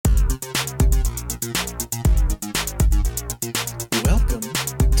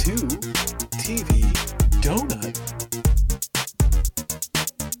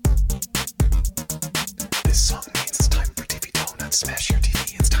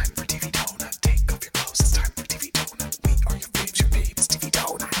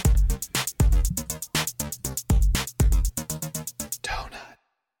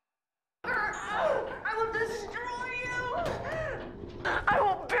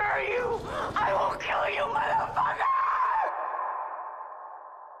for you! I will kill you, motherfucker!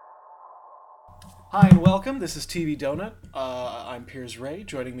 Hi and welcome. This is TV Donut. I'm Piers Ray.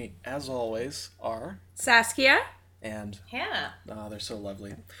 Joining me, as always, are Saskia and Hannah. they're so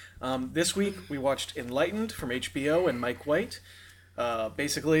lovely. This week we watched Enlightened from HBO and Mike White.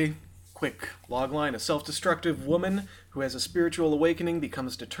 Basically, quick logline: a self-destructive woman who has a spiritual awakening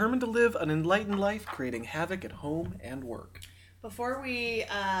becomes determined to live an enlightened life, creating havoc at home and work. Before we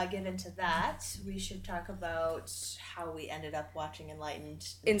get into that, we should talk about how we ended up watching Enlightened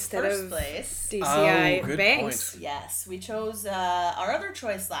in instead the first of place. DCI good Banks. point. Yes, we chose our other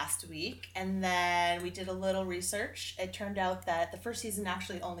choice last week, and then we did a little research. It turned out that the first season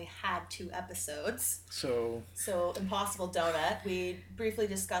actually only had 2 episodes. So, Impossible Donut. We briefly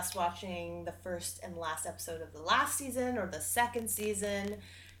discussed watching the first and last episode of the last season or the second season,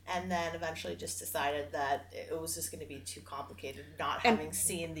 and then eventually just decided that it was just going to be too complicated, not having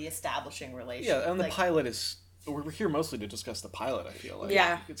seen the establishing relationship. yeah, and the pilot is... We're here mostly to discuss the pilot, I feel like.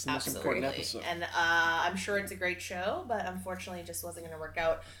 Yeah, It's the most important episode. And I'm sure it's a great show, but unfortunately it just wasn't going to work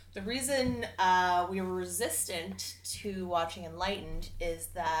out. The reason we were resistant to watching Enlightened is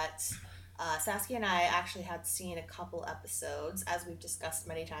that Saskia and I actually had seen a couple episodes. As we've discussed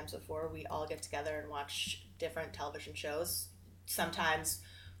many times before, we all get together and watch different television shows. Sometimes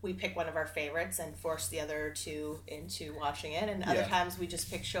we pick one of our favorites and force the other 2 into watching it, and other times we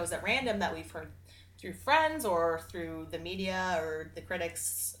just pick shows at random that we've heard through friends or through the media or the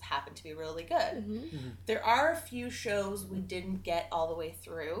critics happen to be really good. Mm-hmm. There are a few shows we didn't get all the way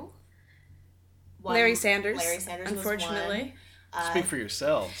through. Larry Sanders, Was unfortunately. one. Speak for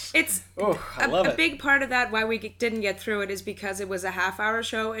yourselves. It's I love a it. big part of that why we didn't get through it is because it was a half-hour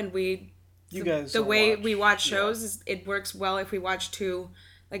show, and You guys the don't way watch. we watch shows is it works well if we watch 2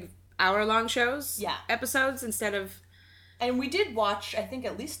 hour-long shows, episodes instead of. And we did watch, I think,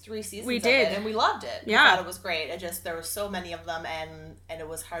 at least 3 seasons We of did. it, and we loved it. We Yeah. thought it was great. It just, there were so many of them, and it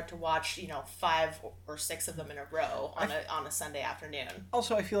was hard to watch, 5 or 6 of them in a row on a Sunday afternoon.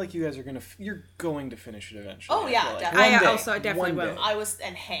 Also, I feel like you guys are you're going to finish it eventually. Oh, I yeah, feel like. definitely. One day, I definitely one will. day.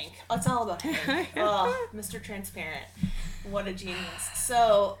 And Hank. It's all about Hank. Oh, Mr. Transparent. What a genius.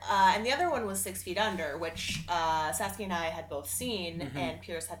 So, and the other one was 6 Feet Under, which Saskia and I had both seen, and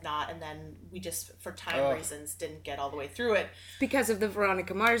Piers had not, and then we just, for time reasons, didn't get all the way through it. Because of the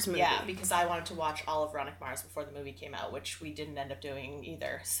Veronica Mars movie. Yeah, because I wanted to watch all of Veronica Mars before the movie came out, which we didn't end up doing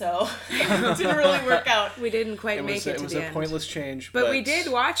either. So, it didn't really work out. We didn't quite make it to It was the a end. pointless change. But we did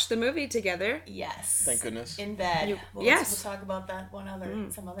watch the movie together. Yes. Thank goodness. In bed. Yes. We'll talk about that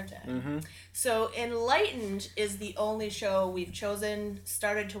some other time. So Enlightened is the only show we've chosen,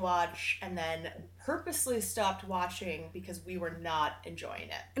 started to watch, and then purposely stopped watching because we were not enjoying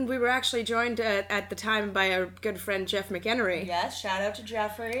it. And we were actually joined at the time by our good friend Jeff McHenry. Yes, shout out to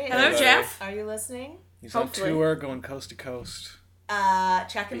Jeffrey. Hello, Jeff. Are you listening? He's Hopefully. on tour, going coast to coast.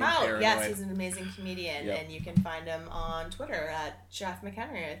 Check him Being out. paranoid. Yes, he's an amazing comedian, Yep. and you can find him on Twitter at Jeff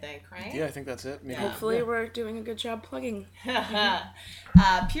McHenry, I think, right? Yeah, I think that's it. Maybe. Hopefully we're doing a good job plugging.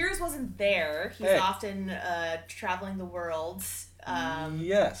 Piers wasn't there. He's Hey. often traveling the world.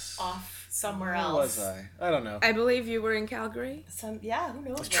 Yes. Off somewhere Where else. was I don't know. I believe you were in Calgary. Who knows?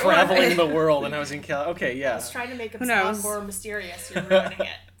 I was traveling the world, and I was in Okay, yeah. I was trying to make him Who sound knows? more mysterious. You're ruining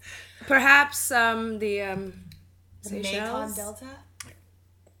it. Perhaps the The Mekong Seychelles? Delta?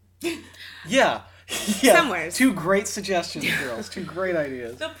 Yeah. Somewheres. 2 great suggestions, girls. 2 great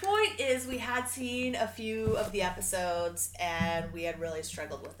ideas. The point is, we had seen a few of the episodes, and we had really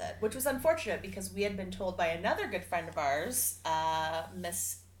struggled with it, which was unfortunate because we had been told by another good friend of ours,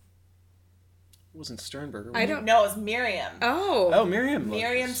 Miss... It wasn't Sternberger. I don't. No, it was Miriam. Oh, Miriam.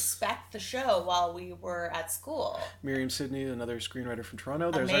 Miriam spec'd the show while we were at school. Miriam Sidney, another screenwriter from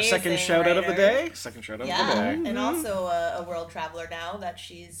Toronto. There's our Amazing second shout out of the writer. day. Second shout out of Yeah, the day. and also a world traveler now that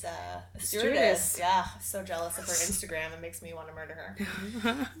she's a stewardess. Stewardess. Yeah, so jealous of her Instagram. It makes me want to murder her.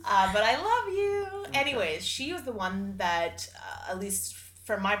 But I love you. Anyways, she was the one that, at least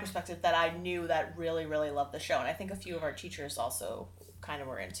from my perspective, that I knew that really, really loved the show. And I think a few of our teachers also kind of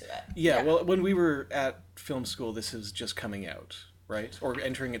were into it. Yeah, well, when we were at film school, this is just coming out, right? Or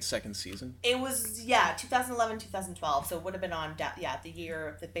entering its 2nd season. It was, 2011, 2012. So it would have been on,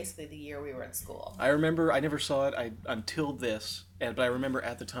 basically the year we were in school. I remember, I never saw it until this, but I remember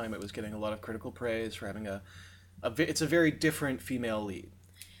at the time it was getting a lot of critical praise for having it's a very different female lead.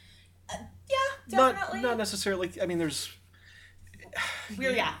 Definitely. Not necessarily, I mean, there's...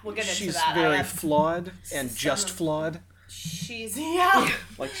 We'll get into She's that. very flawed and some just of- flawed. She's,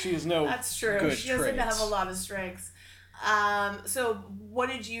 Like, she has no That's true. good She doesn't traits. have a lot of strengths. So what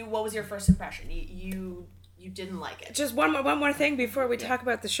was your first impression? You you didn't like it. Just one more thing before we talk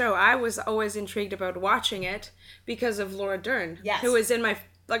about the show. I was always intrigued about watching it because of Laura Dern, who is in my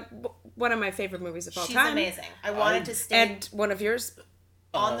one of my favorite movies of all time. She's amazing. I wanted to state and one of yours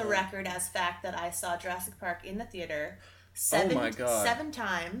on the record as fact that I saw Jurassic Park in the theater seven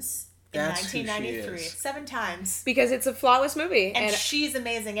times in 1993. 7 times because it's a flawless movie, and she's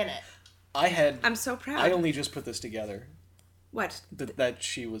amazing in it. I'm so proud. I only just put this together. What? That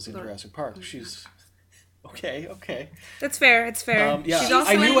she was in Jurassic Park. She's okay. That's fair. It's fair. Yeah, she's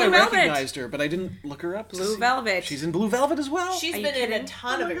also I knew I in Blue Velvet. recognized her, but I didn't look her up. Blue Velvet. She's in Blue Velvet as well. She's been in a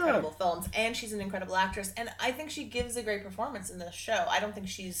ton of incredible films, and she's an incredible actress. And I think she gives a great performance in this show. I don't think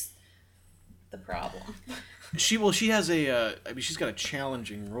she's the problem. She has she's got a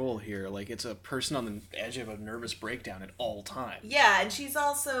challenging role here. Like, it's a person on the edge of a nervous breakdown at all times. Yeah, and she's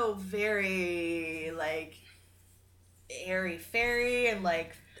also very like airy-fairy and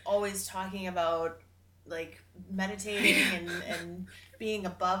like always talking about like meditating and being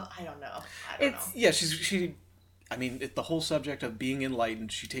above. I don't know. Yeah, the whole subject of being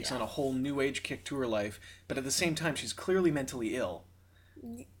enlightened, she takes on a whole new age kick to her life, but at the same time she's clearly mentally ill.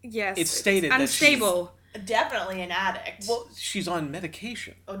 Yes. It's stated unstable. That definitely an addict. Well, she's on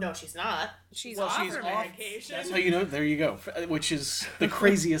medication. Oh no, she's not. She's off medication. That's how you know. There you go. Which is the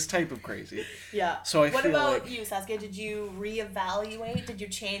craziest type of crazy. Yeah. So what about you, Saskia? Did you reevaluate? Did you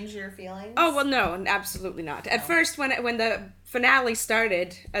change your feelings? Oh well, no, absolutely not. At first, when the finale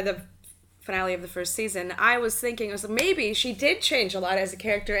started, the finale of the first season, I was thinking, maybe she did change a lot as a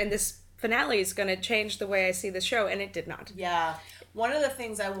character, and this finale is going to change the way I see the show, and it did not. Yeah. One of the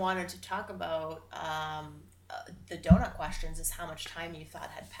things I wanted to talk about, the donut questions, is how much time you thought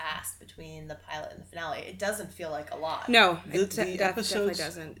had passed between the pilot and the finale. It doesn't feel like a lot. No, the definitely episodes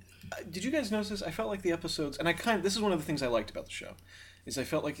doesn't. Did you guys notice this? I felt like the episodes, and this is one of the things I liked about the show, is I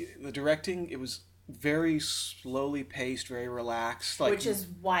felt like the directing, it was very slowly paced, very relaxed. Which is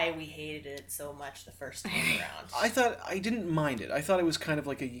why we hated it so much the first time around. I didn't mind it. I thought it was kind of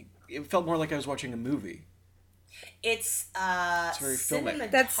like it felt more like I was watching a movie. It's very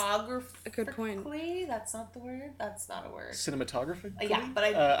filmic. That's a good point. That's not the word. That's not a word. Cinematography? Yeah, but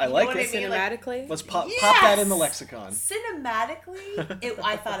I like it. Cinematically? Let's pop that in the lexicon. Cinematically,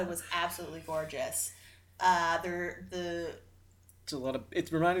 I thought it was absolutely gorgeous.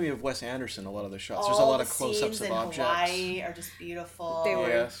 It reminded me of Wes Anderson, a lot of the shots. There's a lot of close-ups of objects. Hawaii are just beautiful. They were.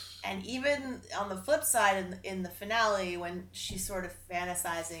 Yes. And even on the flip side, in the finale, when she's sort of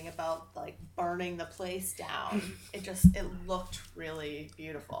fantasizing about like burning the place down, it looked really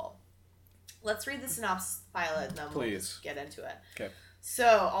beautiful. Let's read the synopsis pilot and then we'll just get into it. Okay.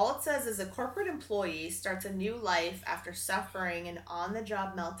 So, all it says is a corporate employee starts a new life after suffering an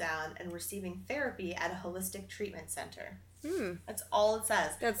on-the-job meltdown and receiving therapy at a holistic treatment center. That's all it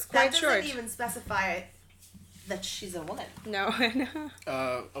says. That's quite short. That doesn't even specify that she's a woman. No, I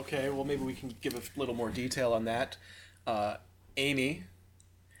know. Okay, well, maybe we can give a little more detail on that. Amy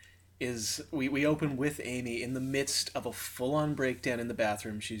is... We open with Amy in the midst of a full-on breakdown in the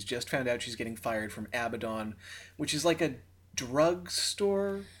bathroom. She's just found out she's getting fired from Abaddon, which is like a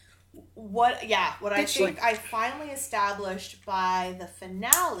drugstore. What I think I finally established by the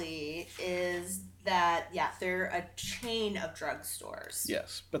finale is that they're a chain of drugstores.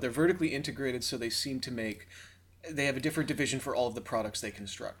 Yes, but they're vertically integrated, so they have a different division for all of the products they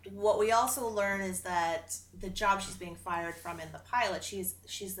construct. What we also learn is that the job she's being fired from in the pilot, she's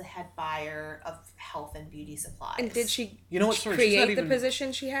the head buyer of health and beauty supplies. And did she create the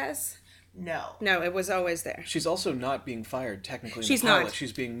position she has? No. No, it was always there. She's also not being fired technically in She's the pilot. not.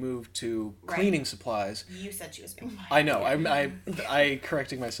 She's being moved to cleaning supplies. You said she was being fired. I know. I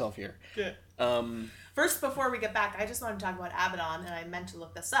correcting myself here. Good. First, before we get back, I just want to talk about Abaddon, and I meant to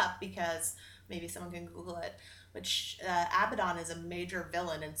look this up because maybe someone can Google it. Which Abaddon is a major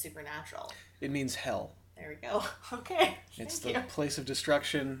villain in Supernatural. It means hell. There we go. Okay. It's the place of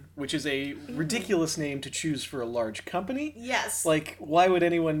destruction, which is a ridiculous name to choose for a large company. Yes. Like, why would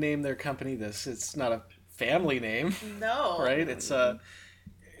anyone name their company this? It's not a family name. No. Right?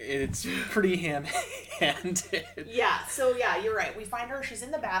 It's pretty ham-handed. Yeah. So you're right. We find her. She's in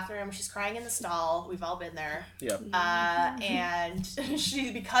the bathroom. She's crying in the stall. We've all been there. Yep. And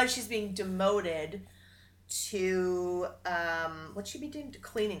because she's being demoted to what'd she be doing?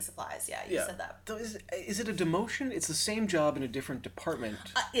 Cleaning supplies. Yeah, you said that. Is it a demotion? It's the same job in a different department.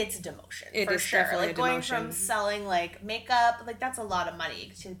 It's a demotion. It for is sure. definitely Like a going demotion. from selling like makeup, like that's a lot of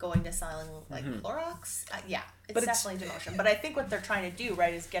money, to going to selling like Clorox. It's definitely a demotion. But I think what they're trying to do,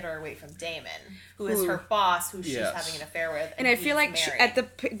 right, is get her away from Damon, who is her boss, who she's having an affair with. And I feel like at the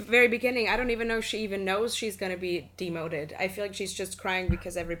very beginning, I don't even know if she even knows she's going to be demoted. I feel like she's just crying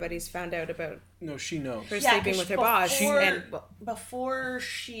because everybody's found out about No, she knows. her sleeping with her boss. Before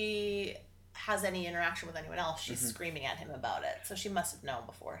she has any interaction with anyone else, she's screaming at him about it. So she must have known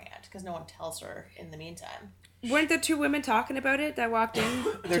beforehand, because no one tells her in the meantime. Weren't the two women talking about it that walked in?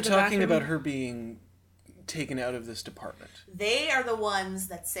 They're talking about her being taken out of this department. They are the ones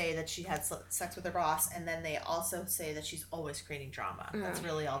that say that she had sex with her boss, and then they also say that she's always creating drama. That's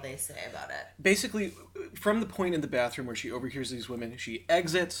really all they say about it. Basically, from the point in the bathroom where she overhears these women, she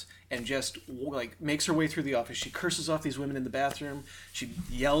exits and just like makes her way through the office. She curses off these women in the bathroom. She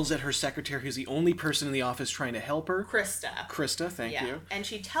yells at her secretary, who's the only person in the office trying to help her. Krista, thank you. And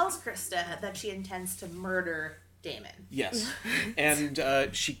she tells Krista that she intends to murder Damon. Yes. And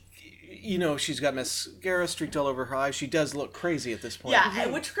she's got mascara streaked all over her eyes. She does look crazy at this point. Yeah,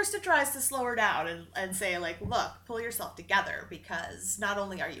 which Krista tries to slow her down and say, like, look, pull yourself together, because not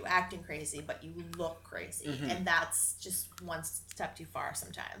only are you acting crazy, but you look crazy. And that's just one step too far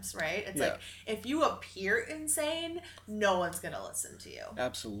sometimes, right? It's like, if you appear insane, no one's going to listen to you.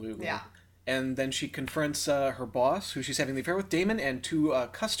 Absolutely. Yeah. And then she confronts her boss, who she's having the affair with, Damon, and two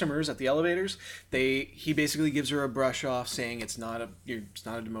customers at the elevators. He basically gives her a brush off, saying it's not a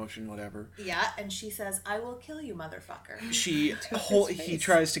demotion, whatever. Yeah, and she says, "I will kill you, motherfucker." He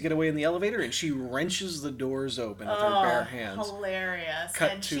tries to get away in the elevator, and she wrenches the doors open with her bare hands. Hilarious!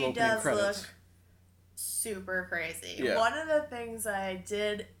 Cut and to she opening does credits. look super crazy. Yeah. One of the things I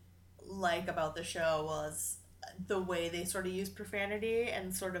did like about the show was the way they sort of use profanity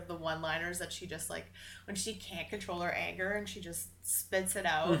and sort of the one-liners that she just, like, when she can't control her anger and she just spits it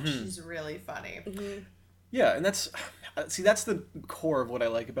out, she's really funny. Yeah, and that's the core of what I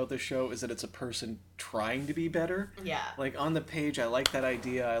like about this show, is that it's a person trying to be better. Yeah. Like, on the page, I like that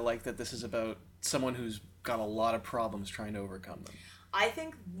idea. I like that this is about someone who's got a lot of problems trying to overcome them. I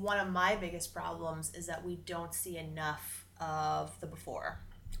think one of my biggest problems is that we don't see enough of the before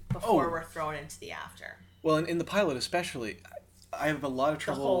we're thrown into the after. Well, in the pilot especially, I have a lot of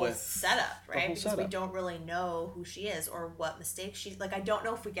trouble the whole with setup, right? Because setup. we don't really know who she is or what mistakes she's like. I don't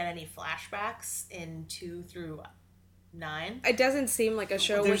know if we get any flashbacks in 2 through 9. It doesn't seem like a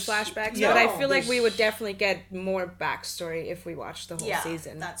show with flashbacks, yeah, but I feel like we would definitely get more backstory if we watched the whole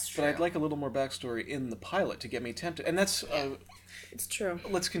season. That's true. But I'd like a little more backstory in the pilot to get me tempted, and that's. It's true.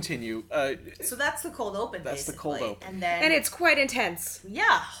 Let's continue. So that's the cold open. That's basically. the cold open, and it's quite intense.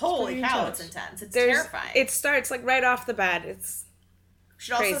 Yeah, holy cow, it's intense. It's terrifying. It starts like right off the bat. It's.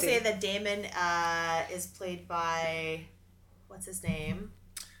 Should also say that Damon is played by, what's his name?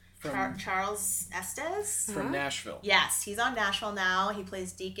 Charles Estes? From Nashville. Yes, he's on Nashville now. He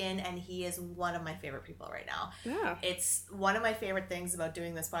plays Deacon, and he is one of my favorite people right now. Yeah. It's one of my favorite things about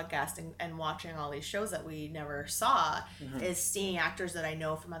doing this podcast and watching all these shows that we never saw is seeing actors that I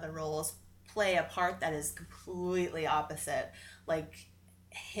know from other roles play a part that is completely opposite. Like,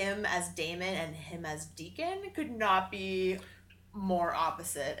 him as Damon and him as Deacon could not be more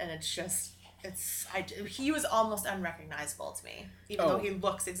opposite, and it's just... he was almost unrecognizable to me, even though he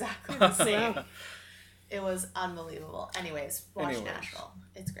looks exactly the same. It was unbelievable. Anyways, watch Nashville.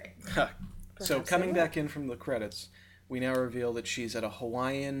 It's great. So coming back in from the credits, we now reveal that she's at a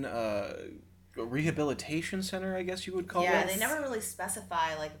Hawaiian rehabilitation center, I guess you would call it. Yeah, they never really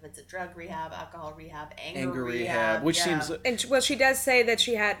specify, like, if it's a drug rehab, alcohol rehab, anger rehab, which seems... And she does say that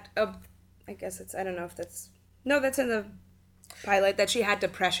she had I guess it's, I don't know if that's... No, that's in the pilot, that she had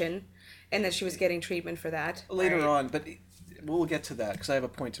depression. And that she was getting treatment for that. Later on, but we'll get to that, because I have a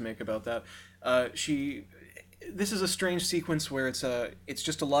point to make about that. This is a strange sequence where it's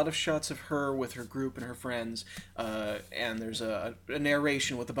just a lot of shots of her with her group and her friends, and there's a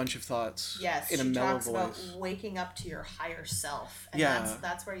narration with a bunch of thoughts in a mellow voice. Yes, she talks about waking up to your higher self, and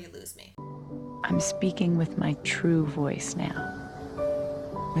that's where you lose me. I'm speaking with my true voice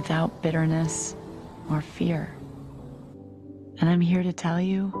now, without bitterness or fear. And I'm here to tell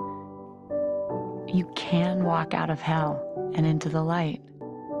you, you can walk out of hell and into the light.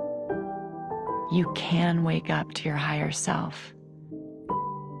 You can wake up to your higher self.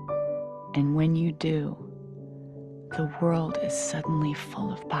 And when you do, the world is suddenly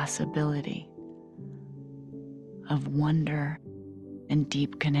full of possibility, of wonder and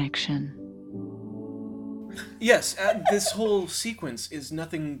deep connection. Yes, this whole sequence is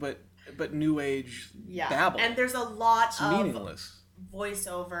nothing but New Age babble. And there's a lot it's of meaningless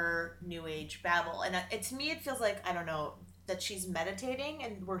voiceover New Age babble, and to me it feels like, I don't know, that she's meditating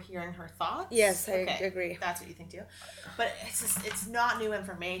and we're hearing her thoughts. Yes, I agree. That's what you think too, but it's not new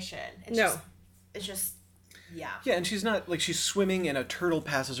information. It's just yeah, and she's not, like, she's swimming and a turtle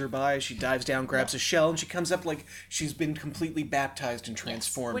passes her by. She dives down, grabs a shell, and she comes up like she's been completely baptized and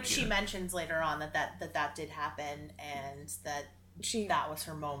transformed. Which she mentions later on that did happen, and that that was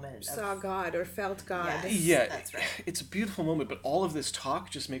her moment. saw God or felt God. Yes. Yeah, That's right. it's a beautiful moment, but all of this talk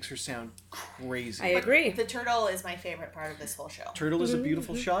just makes her sound crazy. I agree. The turtle is my favorite part of this whole show. Turtle is a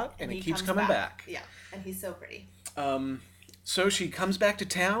beautiful shot, and it he keeps comes coming back. Yeah, and he's so pretty. So she comes back to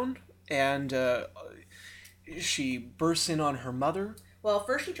town, and she bursts in on her mother. Well,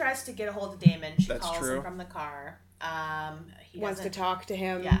 first she tries to get a hold of Damon. She That's calls true. him from the car. He Wants to doesn't- talk to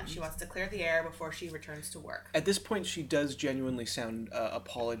him. Yeah, she wants to clear the air before she returns to work. At this point, she does genuinely sound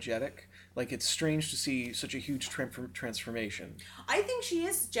apologetic. Like, it's strange to see such a huge transformation. I think she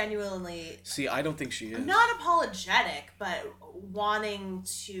is genuinely See, I don't think she is. not apologetic, but wanting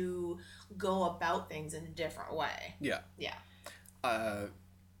to go about things in a different way. Yeah. Yeah.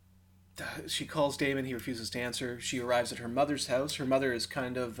 She calls Damon, he refuses to answer. She arrives at her mother's house. Her mother is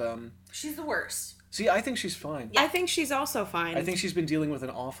kind of... She's the worst. See, I think she's fine. I think she's also fine. I think she's been dealing with an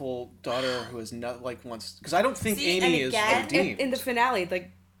awful daughter who is not, like, once... Because I don't think See, Amy and is again, redeemed. in the finale,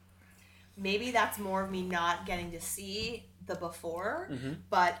 like, Maybe that's more of me not getting to see the before, Mm-hmm.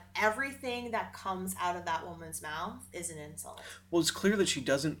 but everything that comes out of that woman's mouth is an insult. Well, it's clear that she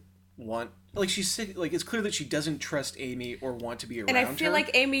doesn't want... Like, she's sick... Like, it's clear that she doesn't trust Amy or want to be around and I her. feel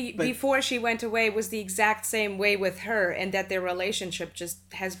like Amy, but- before she went away, was the exact same way with her, and that their relationship just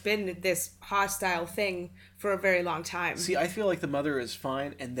has been this hostile thing for a very long time. See, I feel like the mother is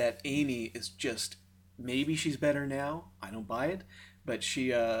fine, and that Amy is just... Maybe she's better now. I don't buy it. But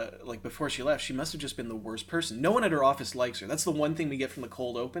she, like, before she left, she must have just been the worst person. No one at her office likes her. That's the one thing we get from the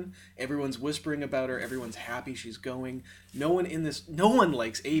cold open. Everyone's whispering about her. Everyone's happy she's going. No one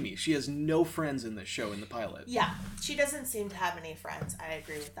likes Amy. She has no friends in this show in the pilot. Yeah, she doesn't seem to have any friends. I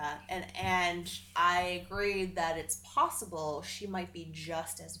agree with that. And I agree that it's possible she might be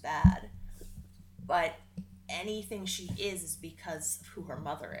just as bad. But anything she is because of who her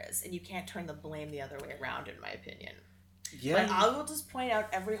mother is. And you can't turn the blame the other way around, in my opinion. Yeah. But I will just point out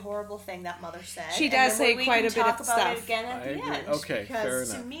every horrible thing that mother said. She and does then say we quite can a bit talk of about stuff. it again at I the agree. end. Okay, because fair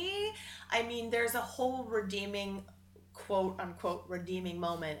to enough. me, I mean, there's a whole redeeming, quote unquote, redeeming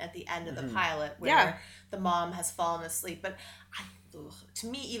moment at the end of Mm-hmm. the pilot where Yeah. the mom has fallen asleep. But to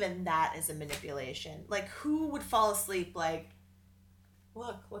me, even that is a manipulation. Like, who would fall asleep like,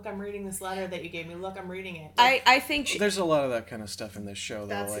 look, I'm reading this letter that you gave me. Look, I'm reading it. Like, I think she, There's a lot of that kind of stuff in this show, though.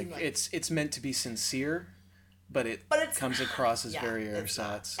 That Like, seemed like- it's meant to be sincere, but it it's comes across as yeah, very it's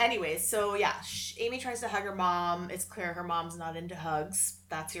not. ersatz. Anyways, so yeah, Amy tries to hug her mom. It's clear her mom's not into hugs.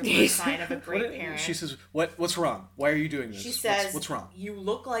 That's your first sign of a great parent. She says, "What's wrong? Why are you doing this? She says, what's wrong?" You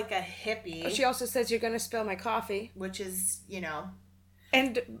look like a hippie, she also says, "You're going to spill my coffee." which is,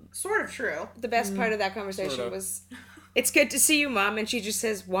 And sort of true. the best part of that conversation Sort of. was, "It's good to see you, Mom." And she just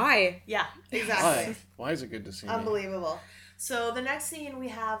says, "Why?" Yeah, exactly. Why? Why is it good to see me? Unbelievable. So the next scene we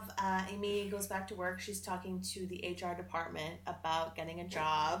have Amy goes back to work. She's talking to the HR department about getting a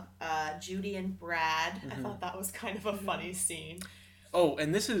job. Judy and Brad. I thought that was kind of a funny scene. Oh,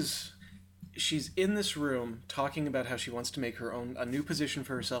 and she's in this room talking about how she wants to make a new position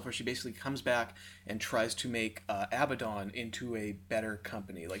for herself, where she basically comes back and tries to make Abaddon into a better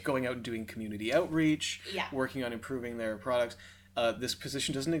company, like going out and doing community outreach, Yeah. working on improving their products. This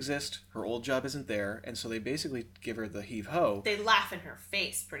position doesn't exist. Her old job isn't there, and so they basically give her the heave-ho. They laugh in her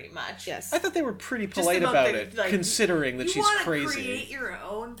face, pretty much. Yes. I thought they were pretty Just polite about the- it, like, considering that you she's wanna crazy. create your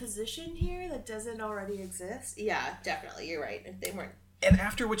own position here that doesn't already exist? Yeah, definitely. You're right. If they weren't. And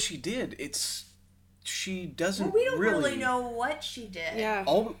after what she did, she doesn't Well, we don't really know what she did. Yeah.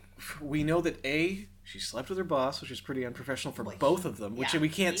 We know that she slept with her boss, which is pretty unprofessional for Well, both of them, which Yeah, we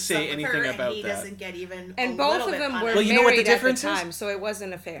can't he say slept with anything her, and about he that. doesn't get even And a both little of bit them were punished. Well, you know what the married at difference the is? time, so it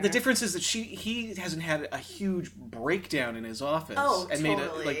wasn't a affair. The difference is that he hasn't had a huge breakdown in his office and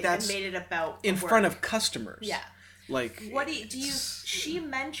totally. made it that's and made it about in work. front of customers. Yeah. Like, What do you? She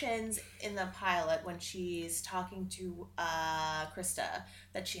mentions in the pilot when she's talking to Krista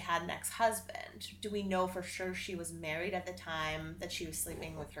that she had an ex-husband. Do we know for sure she was married at the time that she was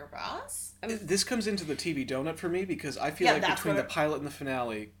sleeping with her boss? this comes into the TV donut for me, because I feel Yeah, like that's between what the pilot and the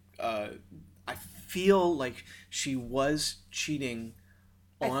finale, I feel like she was cheating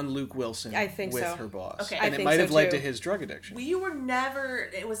on Luke Wilson I think with so. her boss. Okay. And I it think might so have led too. to his drug addiction.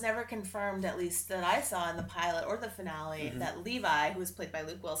 It was never confirmed, at least that I saw in the pilot or the finale, Mm-hmm. that Levi, who was played by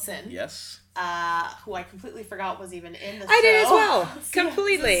Luke Wilson, Yes. who I completely forgot was even in the show. I did as well. See,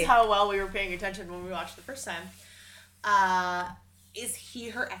 Completely. This is how well we were paying attention when we watched the first time. Is he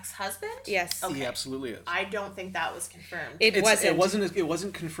her ex-husband? Yes. Okay. He absolutely is. I don't think that was confirmed. It wasn't. It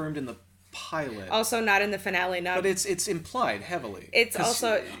wasn't confirmed in the pilot. Also not in the finale. Not. But it's implied heavily. It's 'Cause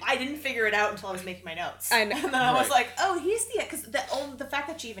also. I didn't figure it out until I was making my notes. I know. And then I was Right. like, oh, he's the... Because the fact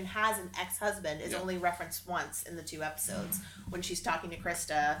that she even has an ex-husband is only referenced once in the 2 episodes. When she's talking to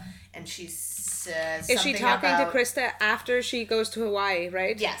Krista, and she says Is she something talking about... to Krista after she goes to Hawaii,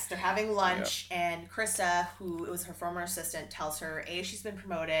 right? Yes, they're having lunch, and Krista, who was her former assistant, tells her, A, she's been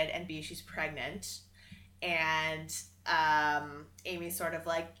promoted, and B, she's pregnant. And Amy's sort of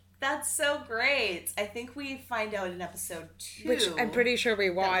like, that's so great. I think we find out in episode 2, Which I'm pretty sure we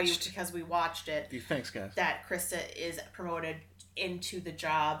that watched. because we watched it, Thanks, guys. that Krista is promoted into the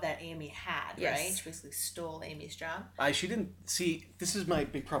job that Amy had, Yes. right? She basically stole Amy's job. She didn't see. This is my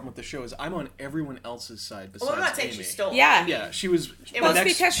big problem with the show is I'm on everyone else's side besides Well, I'm not saying Amy. she stole Yeah. Amy. Yeah, she was the was next,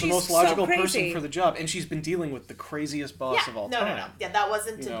 because the she's most so logical crazy. person for the job, and she's been dealing with the craziest boss of all no, time. no. Yeah, that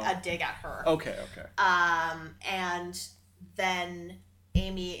wasn't You know. a dig at her. Okay. And then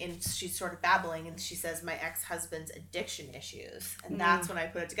Amy, and she's sort of babbling, and she says, my ex-husband's addiction issues. And that's when I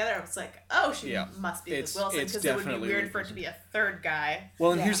put it together. I was like, oh, she Yeah. must be It's- Luke Wilson, it's because it would be definitely weird Luke for it to be a third guy.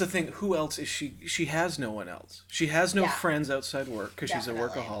 Well, and Yeah. here's the thing: who else is she? She has no one else. She has no Yeah. friends outside work because she's a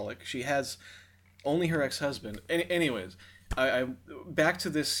Definitely. workaholic. She has only her ex-husband. Anyways, I back to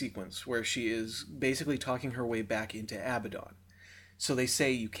this sequence where she is basically talking her way back into Abaddon. So they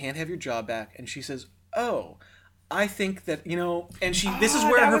say you can't have your job back, and she says, "Oh, I think that And she this is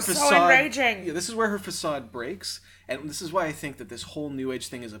where that her was so facade. enraging. Yeah, this is where her facade breaks, and this is why I think that this whole New Age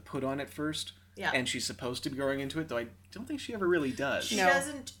thing is a put on at first. Yeah. And she's supposed to be growing into it, though I don't think she ever really does. She No.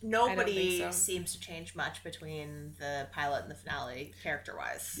 doesn't. Nobody think so. seems to change much between the pilot and the finale,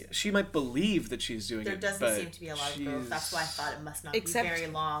 character-wise. She might believe that she's doing There it. doesn't but seem to be a lot of growth. That's why I thought it must not Except- be very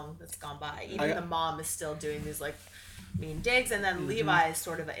long that's gone by. Even I- the mom is still doing these like mean digs, and then Levi is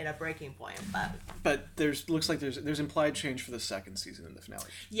sort of in a breaking point. But looks like there's implied change for the second season in the finale.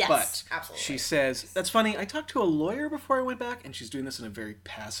 Yes, but absolutely. she says that's funny. I talked to a lawyer before I went back, and she's doing this in a very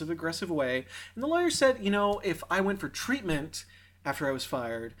passive aggressive way. And the lawyer said, if I went for treatment after I was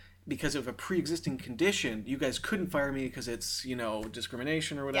fired because of a pre-existing condition, you guys couldn't fire me because it's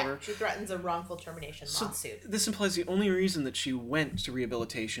discrimination or whatever. yeah, she threatens a wrongful termination lawsuit. This implies the only reason that she went to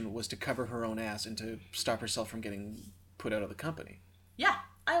rehabilitation was to cover her own ass and to stop herself from getting put out of the company. Yeah,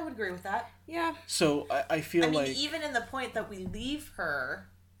 I would agree with that. Yeah. So I feel I mean, like even in the point that we leave her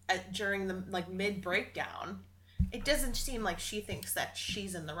during the mid breakdown, it doesn't seem like she thinks that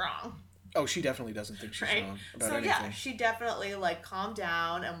she's in the wrong. oh, she definitely doesn't think she's Right? wrong about So anything. yeah, she definitely calmed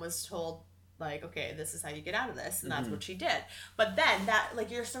down and was told okay, this is how you get out of this, and that's what she did. But then that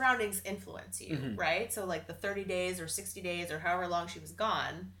your surroundings influence you, right? So the 30 days or 60 days or however long she was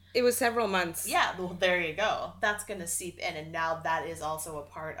gone. It was several months. Yeah, well, there you go. That's gonna seep in, and now that is also a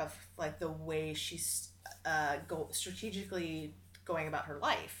part of the way she's strategically going about her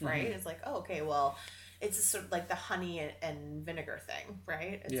life, right? It's oh, okay, well, it's a sort of the honey and vinegar thing,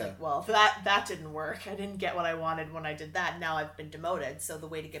 right? It's Yeah. well, that didn't work. I didn't get what I wanted when I did that. Now I've been demoted. So the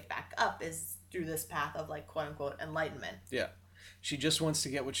way to get back up is through this path of quote unquote enlightenment. Yeah, she just wants to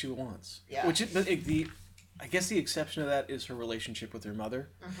get what she wants. Yeah. I guess the exception to that is her relationship with her mother,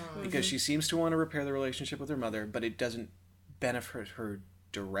 because she seems to want to repair the relationship with her mother, but it doesn't benefit her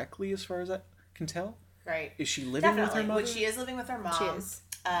directly, as far as I can tell. Right. Is she living with her Definitely. mother? Which she is living with her mom. She is.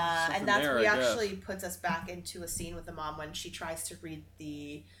 And that's there, what I guess. actually puts us back into a scene with the mom when she tries to read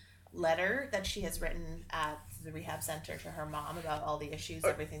the letter that she has written at the rehab center to her mom about all the issues,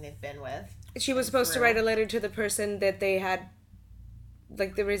 everything they've been with. She was supposed to write a letter to the person that they had, they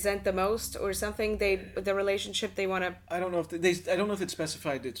resent the most, or something. The relationship they want to. I don't know if I don't know if it's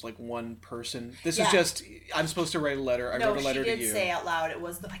specified. It's one person. This Yeah. is just I'm supposed to write a letter. I No, wrote a letter she to did you. say out loud. It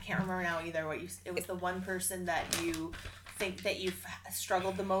was I can't remember now either. It was the one person that you think that you've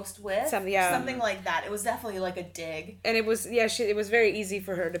struggled the most with. Something like that. It was definitely a dig. And it was it was very easy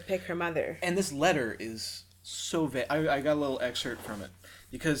for her to pick her mother. And this letter is so vague. I got a little excerpt from it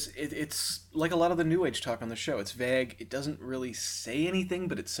because it's like a lot of the New Age talk on the show. It's vague. It doesn't really say anything,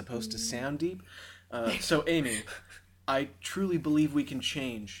 but it's supposed to sound deep. So, Amy, I truly believe we can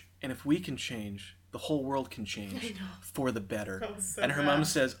change. And if we can change, the whole world can change for the better. so And her bad. mom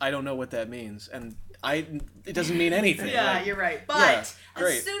says, I don't know what that means. And it doesn't mean anything. Yeah, Like, you're right. But yeah,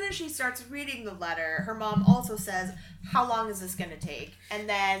 great. as soon as she starts reading the letter, her mom also says, how long is this going to take? And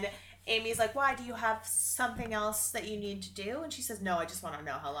then Amy's like, why? Do you have something else that you need to do? And she says, no, I just want to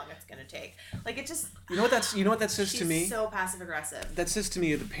know how long it's going to take. It just... You know what that says she's to me? so passive-aggressive. That says to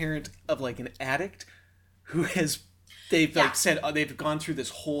me the parent of an addict who has they've like said they've gone through this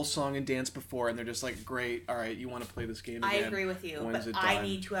whole song and dance before, and they're just like, great, all right, you want to play this game again? I agree with you, When's but it I done?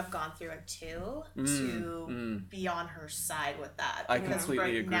 need to have gone through it too to be on her side with that. I Because completely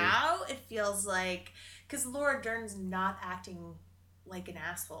right agree. now it feels like, because Laura Dern's not acting like an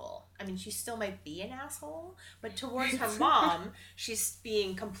asshole. I mean, she still might be an asshole, but towards her mom, she's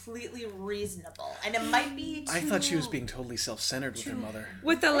being completely reasonable, and it might be. I thought she was being totally self-centered with her mother.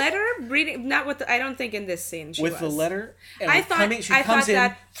 With the letter, reading, not with the, I don't think in this scene she With the was. letter, and I with thought- coming, she I comes thought in,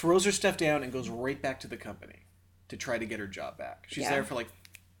 that- throws her stuff down, and goes right back to the company to try to get her job back. She's Yeah. there for like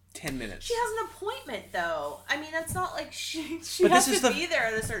 10 minutes. She has an appointment, though. I mean, it's not like she But has this to is the- be there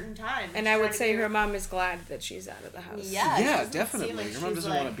at a certain time. And She's I would trying to say be- her mom is glad that she's out of the house. Yeah, it Yeah, doesn't definitely. seem like Your mom she's,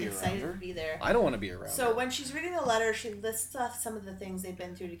 doesn't like, want to be around excited her. to be there. I don't want to be around So her. when she's reading the letter, she lists off some of the things they've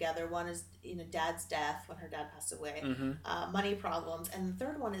been through together. One is, Dad's death when her dad passed away, money problems, and the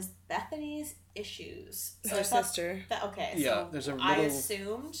third one is Bethany's issues. So Her I thought sister. okay, Yeah, so there's a I little-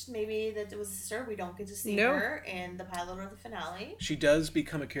 assumed maybe that it was a sister. We don't get to see No. her in the pilot or the finale. She does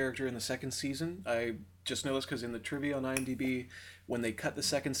become a character in the second season. I just know this because in the trivia on IMDb, when they cut the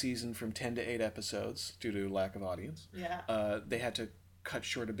second season from 10 to 8 episodes due to lack of audience, Yeah. they had to cut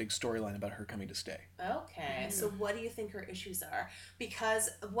short a big storyline about her coming to stay. Okay, so what do you think her issues are? Because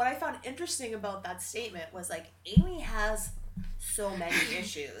what I found interesting about that statement was like Amy has so many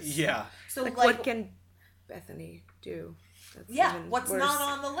issues. Yeah. So Like, like, what can Bethany do? That's yeah, even what's worse. not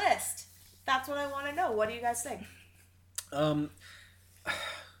on the list? That's what I want to know. What do you guys think?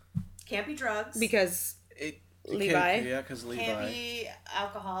 Can't be drugs. It Levi? because Levi. Can't be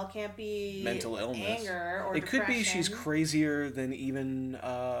alcohol. Can't be Mental illness. anger, or It could be she's depression. crazier than even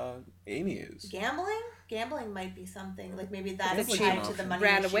Amy is. Gambling. Gambling might be something like maybe that That's is like an tied to the option. money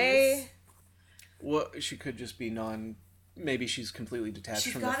Ran issues. away. Well, she could just be maybe she's completely detached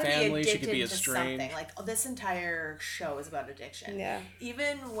She's from the got to be family. She addicted could be to estranged. something. Like this entire show is about addiction. Yeah.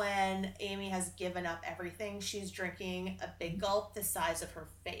 Even when Amy has given up everything, she's drinking a big gulp the size of her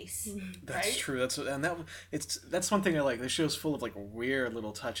face. That's right? true. That's one thing I like. This show's full of like weird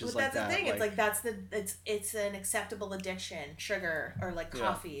little touches But like that's that. the thing. It's like it's an acceptable addiction. Sugar or like Yeah.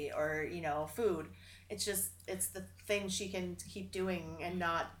 coffee or food. It's the thing she can keep doing and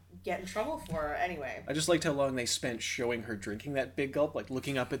not get in trouble for. Anyway. I just liked how long they spent showing her drinking that big gulp, like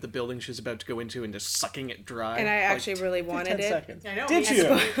looking up at the building she's about to go into and just sucking it dry. And I Like, actually really 10 wanted it. seconds. I know. Did me you?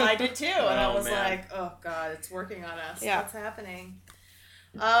 too. I did too, and I Oh, was man. like, "Oh God, it's working on us. Yeah. What's happening?"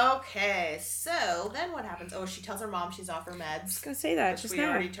 Okay, so then what happens? Oh, she tells her mom she's off her I was meds, gonna say that which just we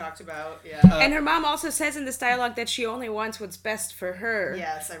now. already talked about. Yeah. And her mom also says in this dialogue that she only wants what's best for her.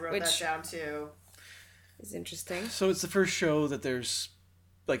 Yes, I wrote that which- down too. Is interesting. So it's the first show that there's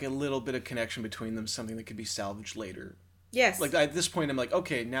like a little bit of connection between them, something that could be salvaged later. Yes. Like at this point, I'm like,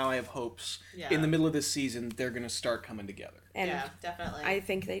 okay, now I have hopes. Yeah. In the middle of this season, they're gonna start coming together. and Yeah, definitely. I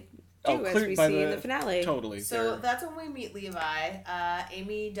think they do, Oh, as clear- we by see in the finale. Totally. So that's when we meet Levi.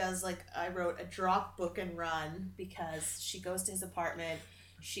 Amy does I wrote a drop, book, and run because she goes to his apartment.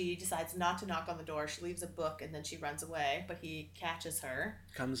 She decides not to knock on the door. She leaves a book and then she runs away, but he catches her.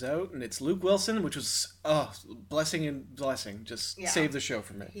 comes out and it's Luke Wilson, which was blessing and blessing. Just Yeah. saved the show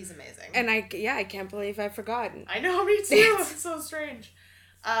for me. He's amazing. And I can't believe I've forgotten. I know, me too. It's so strange.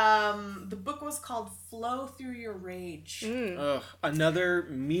 The book was called Flow Through Your Rage. Ugh, another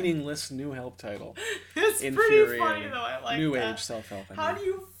meaningless New Help title. It's pretty Infuriating. funny though. I like New that. Age self-help. I How mean. do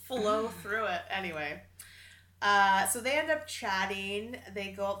you flow through it? Anyway. So they end up chatting.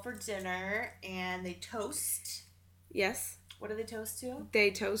 They go out for dinner and they toast. Yes. What do they toast to?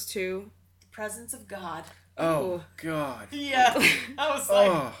 They toast to. The presence of God. Oh God. Yeah. I was like,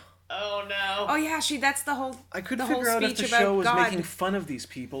 Oh, oh no. Oh yeah, that's the whole. I couldn't the whole figure out if speech the about show was God. making fun of these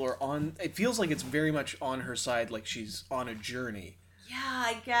people or on. It feels like it's very much on her side, like she's on a journey. Yeah,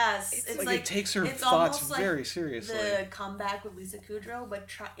 I guess. It's Like, it takes her it's thoughts almost like very seriously. The comeback with Lisa Kudrow, but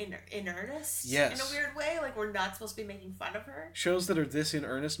in earnest. Yes. In a weird way. Like we're not supposed to be making fun of her. Shows that are this in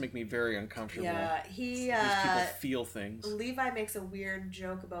earnest make me very uncomfortable. Yeah, he These people feel things. Levi makes a weird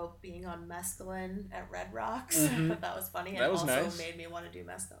joke about being on mescaline at Red Rocks. I thought that was funny. That and was also nice. made me want to do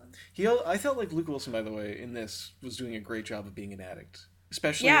mescaline. I felt like Luke Wilson, by the way, in this was doing a great job of being an addict,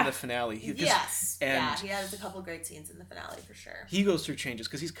 especially Yeah. in the finale. 'Cause- Yes. and yeah, he has a couple great scenes in the finale for sure. he goes through changes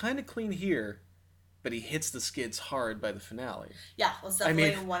because he's kind of clean here, but he hits the skids hard by the finale. Yeah, well, it's I mean-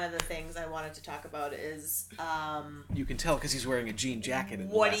 definitely one of the things I wanted to talk about is You can tell because he's wearing a jean jacket in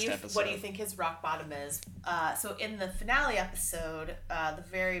the what last do you episode. what do you think his rock bottom is? So in the finale episode, the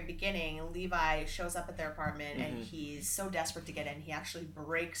very beginning, Levi shows up at their apartment Mm-hmm. and he's so desperate to get in, he actually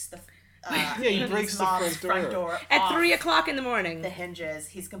breaks the he Amy's breaks the mom's front door. At off 3:00 in the morning. the hinges.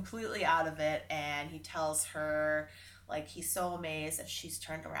 He's completely out of it, and he tells her Like, he's so amazed that she's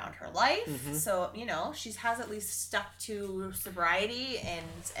turned around her life. Mm-hmm. So, you know, she has at least stuck to sobriety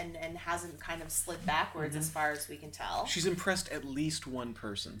and hasn't kind of slid backwards as far as we can tell. She's impressed at least one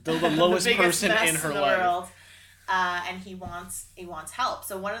person, though the lowest The biggest person mess in her the life. world. And he wants help.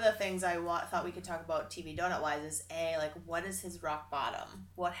 So one of the things I thought we could talk about TV Donut wise is like, what is his rock bottom?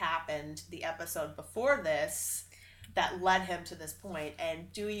 What happened the episode before this that led him to this point? And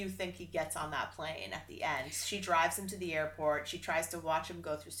do you think he gets on that plane at the end? She drives him to the airport. She tries to watch him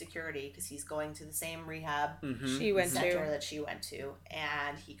go through security because he's going to the same rehab She went center to. that she went to,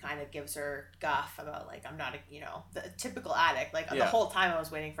 and he kind of gives her guff about, like, I'm not the typical addict. Like, the Yeah. whole time I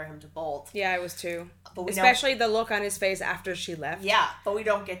was waiting for him to bolt. Yeah, I was too. But we Especially the look on his face after she left. Yeah, but we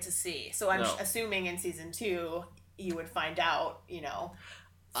don't get to see. So I'm No. assuming in season 2 you would find out,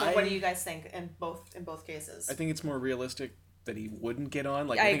 So what do you guys think in both cases? I think it's more realistic that he wouldn't get on.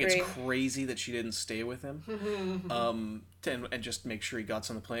 Like, I I think agree. it's crazy that she didn't stay with him. And just make sure he gets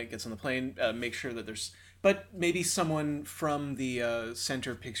on the plane. Make sure that there's, but maybe someone from the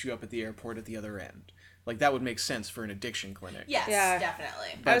center picks you up at the airport at the other end. Like, that would make sense for an addiction clinic. Yes, Yeah.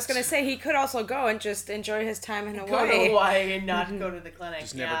 definitely. I was gonna say he could also go and just enjoy his time in Go to Hawaii. Hawaii and not go to the clinic.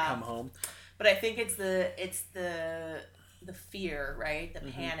 Just never come home. But I think it's the fear, right? The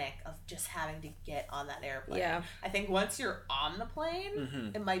panic of just having to get on that airplane. Yeah. I think once you're on the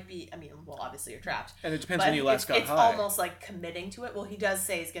plane, it might be, obviously you're trapped. And it depends But when you last got it's high. almost like committing to it. Well, he does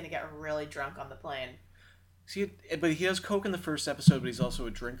say he's going to get really drunk on the plane. See, but he has coke in the first episode, but he's also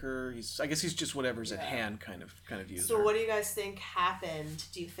a drinker. I guess he's just whatever's at hand kind of user. So what do you guys think happened?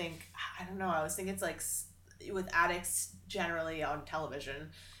 Do you think, I don't know, I was thinking it's like with addicts generally on television,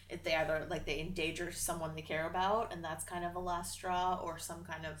 if they either like they endanger someone they care about and that's kind of a last straw, or some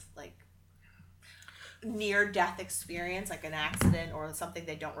kind of like near death experience, like an accident or something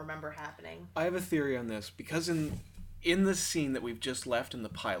they don't remember happening. I have a theory on this because in the scene that we've just left in the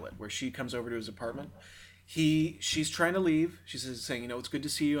pilot where she comes over to his apartment, she's trying to leave. She's saying, it's good to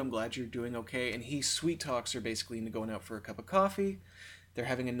see you. I'm glad you're doing okay. And he sweet talks her basically into going out for a cup of coffee. They're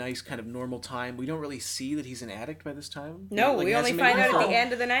having a nice kind of normal time. We don't really see that he's an addict by this time. No, Like, we only hasn't find been out at the confirmed.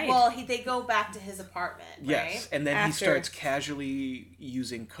 end of the night. Well, they go back to his apartment, Yes, right? and then he After. starts casually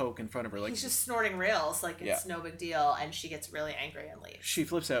using coke in front of her. Like, He's just snorting rails like it's Yeah. no big deal, and she gets really angry and leaves. she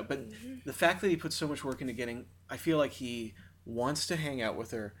flips out. But the fact that he puts so much work into getting, I feel like he wants to hang out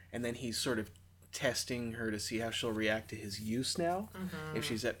with her, and then he's sort of testing her to see how she'll react to his use now. If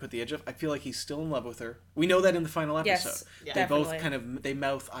she's put the edge of, I feel like he's still in love with her. We know that in the final episode. Yes, Yeah. They both definitely. they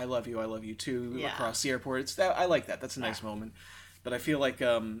mouth "I love you too" Yeah. across the airport. I like that. That's a nice moment. But I feel like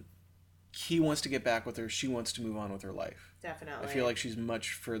he wants to get back with her. She wants to move on with her life. Definitely. I feel like she's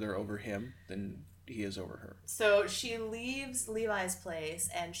much further over him than he is over her. So she leaves Levi's place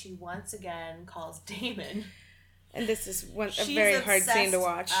and she once again calls Damon. and this is a She's very hard scene to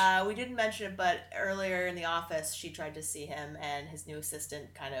obsessed. watch. We didn't mention it, but earlier in the office, she tried to see him, and his new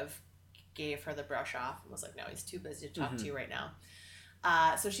assistant kind of gave her the brush off and was like, "No, he's too busy to talk to you right now."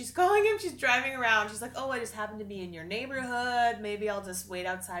 So she's calling him. She's driving around. She's like, "Oh, I just happened to be in your neighborhood. Maybe I'll just wait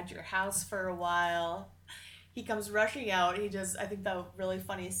outside your house for a while." He comes rushing out. I think that really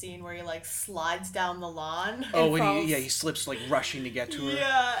funny scene where he like slides down the lawn. Oh, And when falls. he slips like rushing to get to her.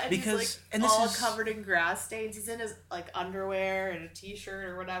 Yeah, and Because- he's like and this all is- covered in grass stains. He's in his like underwear and a t-shirt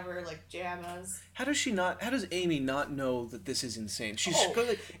or whatever, like pajamas. How does Amy not know that this is insane? She's Oh.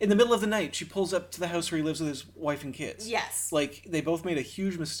 like, in the middle of the night, she pulls up to the house where he lives with his wife and kids. Yes. Like, they both made a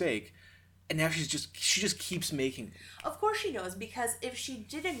huge mistake, and now she just keeps making them. Of course she knows, because if she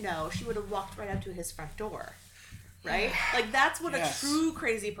didn't know, she would have walked right up to his front door. Right? Like, that's what Yes. a true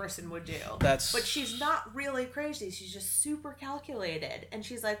crazy person would do. But she's not really crazy. She's just super calculated. And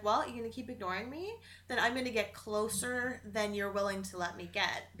she's like, well, you're going to keep ignoring me? Then I'm going to get closer than you're willing to let me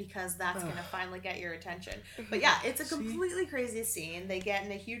get, because that's going to finally get your attention. But yeah, it's a completely crazy scene. They get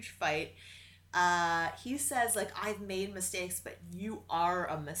in a huge fight. He says, like, I've made mistakes, but you are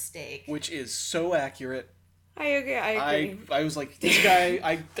a mistake. Which is so accurate. I agree. I was like, this guy,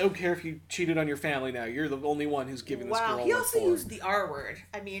 I don't care if you cheated on your family now. You're the only one who's giving this girl Wow. He what also for. used the R word.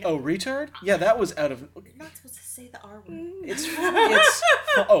 I mean, Oh, retard? Yeah, that was out of... you're not supposed to say the R word. It's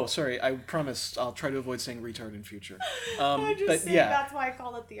oh, sorry. I promise I'll try to avoid saying retard in future. I just but say yeah, that's why I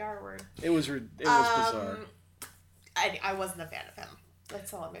called it the R word. it was bizarre. I wasn't a fan of him.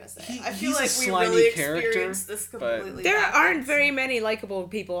 That's all I'm gonna say. I He's feel a like we slimy really character, experienced this but- completely. There backwards. aren't very many likable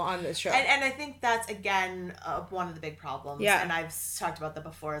people on this show. And I think that's again one of the big problems. Yeah. And I've talked about that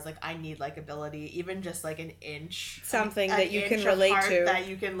before. Is like I need likability, even just like an inch, Something an that you inch can of relate heart to. that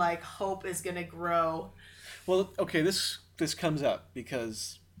you can like hope is gonna grow. Well, okay, this comes up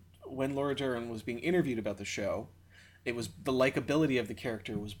because when Laura Dern was being interviewed about the show, it was the likability of the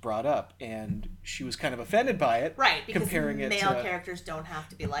character was brought up, and she was kind of offended by it. Right, because comparing male it to, characters don't have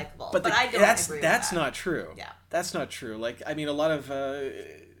to be likable. but I don't that's agree with that's that. not true. Yeah. That's not true. Like, I mean, a lot of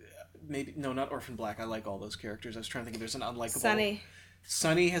maybe no, not Orphan Black. I like all those characters. I was trying to think if there's an unlikable.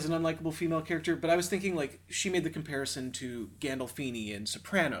 Sunny has an unlikable female character, but I was thinking, like, she made the comparison to Gandolfini in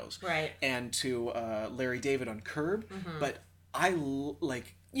Sopranos, Right. and to Larry David on Curb. But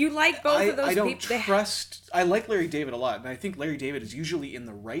like. You like both of those I don't people. trust. I like Larry David a lot, and I think Larry David is usually in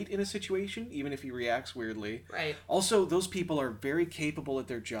the right in a situation, even if he reacts weirdly. Right. Also, those people are very capable at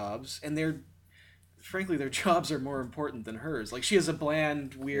their jobs, and frankly, their jobs are more important than hers. Like, she has a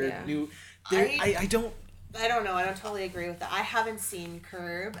bland, weird, Yeah. new. I don't. I don't know. I don't totally agree with that. I haven't seen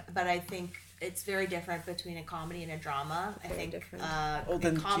Curb, but I think it's very different between a comedy and a drama. I think different. Then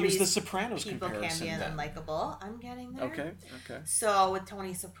in use comedies, the Sopranos people comparison. can be then. unlikable. I'm getting there. Okay. So with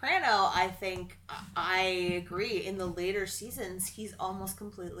Tony Soprano, I think I agree. In the later seasons, he's almost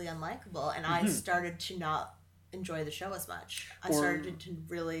completely unlikable, and I started to not enjoy the show as much. I started to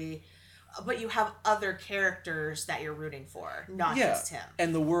really. But you have other characters that you're rooting for, not just him.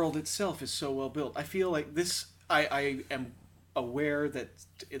 And the world itself is so well built. I feel like this. I am aware that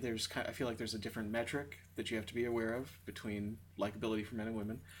I feel like there's a different metric that you have to be aware of between likability for men and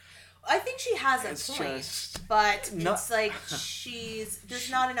women. I think she has a It's point, just but not- it's like there's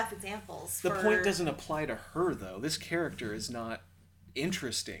not enough examples. The point doesn't apply to her, though. This character is not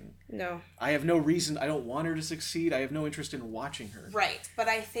interesting. No. I have no reason. I don't want her to succeed. I have no interest in watching her. Right, but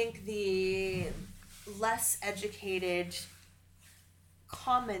I think the less educated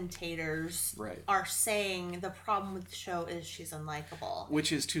commentators Right. are saying the problem with the show is she's unlikable.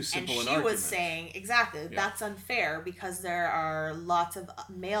 Which is too And simple she an argument. was saying, exactly, that's unfair because there are lots of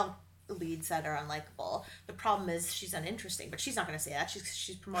male leads that are unlikable. The problem is she's uninteresting, but she's not going to say that.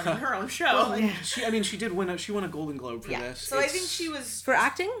 She's promoting her own show. She did win. She won a Golden Globe for yeah. this. So I think she was. For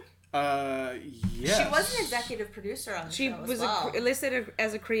acting? Yes. She was an executive producer on the She show was as well. listed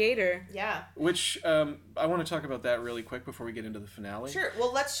as a creator. Yeah. Which I want to talk about that really quick before we get into the finale. Sure.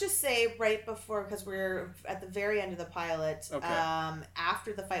 Well, let's just say right before, because we're at the very end of the pilot, Okay.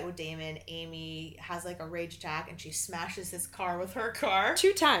 after the fight with Damon, Amy has like a rage attack and she smashes his car with her car.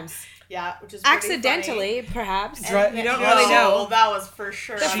 2 times. Yeah, which is pretty Accidentally, perhaps. Dri- You don't No. really know. That was for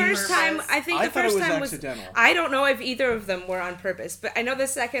sure. The on first time, purpose. I think I the thought it first was time accidental. I don't know if either of them were on purpose, but I know the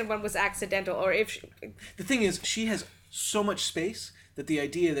second one was accidental, or if The thing is, she has so much space that the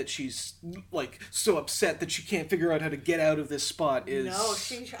idea that she's like so upset that she can't figure out how to get out of this spot is. No,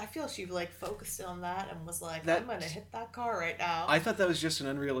 I feel she like focused on that and was like, That- I'm gonna hit that car right now. I thought that was just an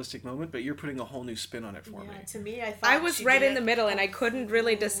unrealistic moment, but you're putting a whole new spin on it for me. Yeah, to me, I thought I was she right did in the it middle and I couldn't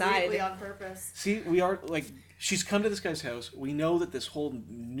really decide. completely on purpose. See, we are like she's come to this guy's house. We know that this whole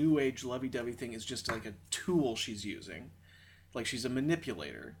new age lovey-dovey thing is just like a tool she's using. Like she's a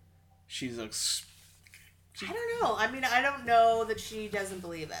manipulator. She's a I don't know. I mean, I don't know that she doesn't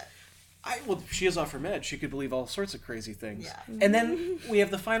believe it. well, she is off her med. She could believe all sorts of crazy things. Yeah. And then we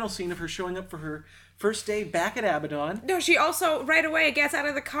have the final scene of her showing up for her first day back at Abaddon. no, she also right away gets out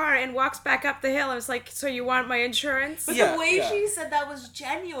of the car and walks back up the hill and was like, "So you want my insurance?" But Yeah, the way yeah. she said that was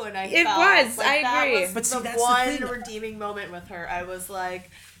genuine. It felt. was, Like, I that agree. was But see, the that's the one thing. redeeming moment with her. I was like,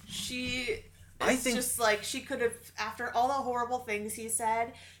 she. I It's think- just like she could have, after all the horrible things he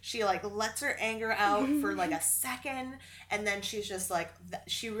said, she like lets her anger out for like a second, and then she's just like,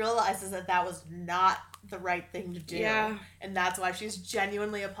 she realizes that that was not the right thing to do, Yeah. and that's why she's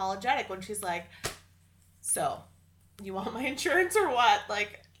genuinely apologetic when she's like, "So, you want my insurance or what?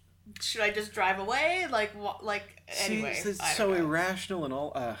 Like, should I just drive away? Like, what? Like, anyway, See, it's I don't so know. irrational and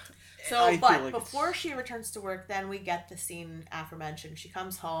all. So, I feel but like before it's- she returns to work, then we get the scene aforementioned. She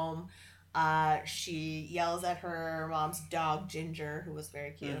comes home. She yells at her mom's dog, Ginger, who was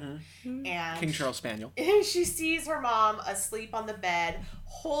very cute. And King Charles Spaniel. she sees her mom asleep on the bed,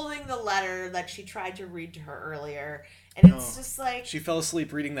 holding the letter that she tried to read to her earlier. And it's just like, She fell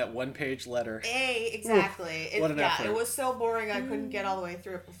asleep reading that one-page letter. exactly. what an effort. It was so boring I couldn't get all the way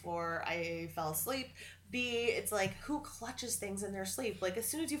through it before I fell asleep. B, it's like, who clutches things in their sleep? Like, as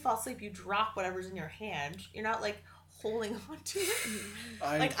soon as you fall asleep, you drop whatever's in your hand. You're not, like, holding on to it.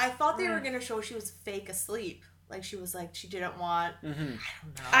 Like, I thought they were going to show she was fake asleep. Like, she was like, she didn't want, I don't know.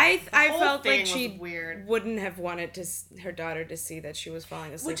 I The whole felt thing like she was weird. wouldn't have wanted her daughter to see that she was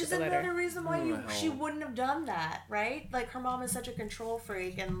falling asleep Which with is the another letter. reason why Who the she hell? wouldn't have done that, right? Like, her mom is such a control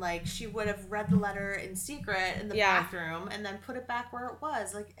freak, and, like, she would have read the letter in secret in the Yeah. bathroom and then put it back where it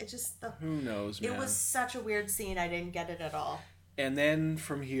was. Like, it just, Who knows, man? it was such a weird scene. I didn't get it at all. And then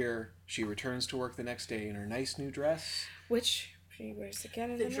from here, she returns to work the next day in her nice new dress. Which she wears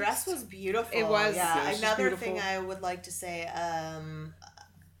again in The dress next- was beautiful. It was. Yeah. The dress was Another beautiful. thing I would like to say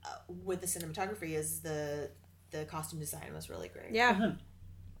with the cinematography is the costume design was really great. Yeah.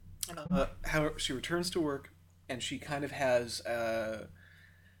 However, she returns to work, and she kind of has a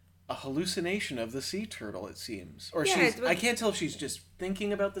hallucination of the sea turtle, it seems. Or Yeah, she's, it was- I can't tell if she's just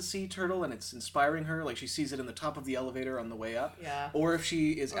thinking about the sea turtle and it's inspiring her, like she sees it in the top of the elevator on the way up. Yeah. Or if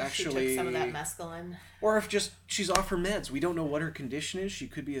she is Or if actually... she took some of that mescaline. Or if just she's off her meds. We don't know what her condition is. She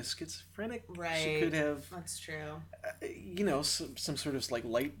could be a schizophrenic. Right. She could have, That's true. some sort of like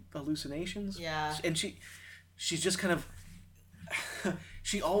light hallucinations. Yeah. And she's just kind of...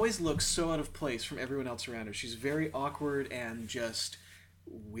 she always looks so out of place from everyone else around her. She's very awkward and just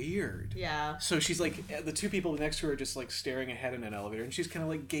weird. Yeah. So she's like, the two people next to her are just like staring ahead in an elevator, and she's kind of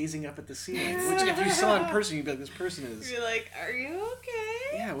like gazing up at the ceiling. Which, if you saw in person, you'd be like, this person is... You're like, are you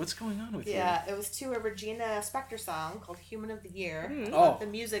okay? Yeah, what's going on with Yeah, it was to a Regina Spektor song called Human of the Year. Oh. The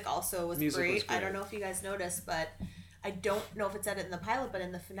music also was Music great. was great. I don't know if you guys noticed, but I don't know if it said it in the pilot, but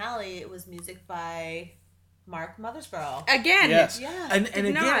in the finale, it was music by Mark Mothersbaugh. Again. you? Yes. Yeah. And Did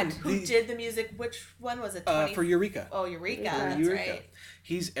again, not. Who did the music? Which one was it? for Eureka. Oh, Eureka. For That's Eureka. right.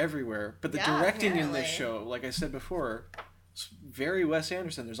 He's everywhere. But the Yeah, directing in this apparently. show, like I said before, it's very Wes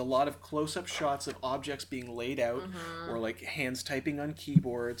Anderson. There's a lot of close-up shots of objects being laid out, or like hands typing on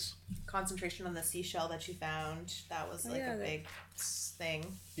keyboards. Concentration on the seashell that you found. That was like yeah, a that- big thing.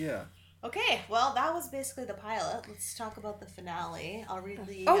 Yeah. Okay, well, that was basically the pilot. Let's talk about the finale. I'll read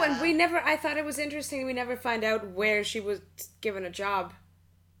the... Oh, and we never, I thought it was interesting, we never find out where she was given a job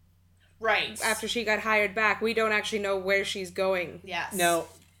Right. after she got hired back. We don't actually know where she's going. Yes. Now,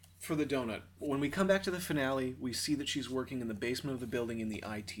 for the donut, when we come back to the finale, we see that she's working in the basement of the building in the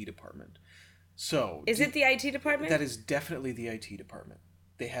IT department. So... Is it the IT department? That is definitely the IT department.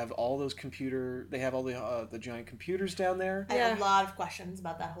 They have all those they have all the giant computers down there. I have Yeah. a lot of questions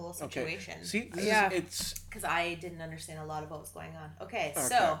about that whole Okay. situation. See, this Yeah. it's Because I didn't understand a lot of what was going on. Okay, Okay.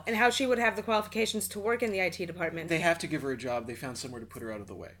 so... And how she would have the qualifications to work in the IT department. they have to give her a job. They found somewhere to put her out of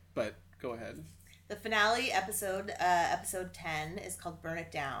the way. But go ahead. The finale episode, episode 10, is called Burn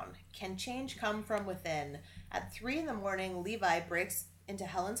It Down. Can change come from within? At 3 in the morning, Levi breaks into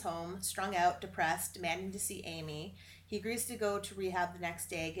Helen's home, strung out, depressed, demanding to see Amy. He agrees to go to rehab the next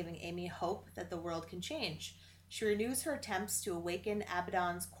day, giving Amy hope that the world can change. She renews her attempts to awaken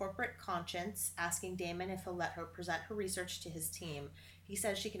Abaddon's corporate conscience, asking Damon if he'll let her present her research to his team. He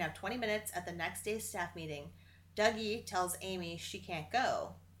says she can have 20 minutes at the next day's staff meeting. Dougie tells Amy she can't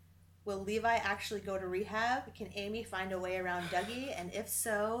go. Will Levi actually go to rehab? Can Amy find a way around Dougie? And if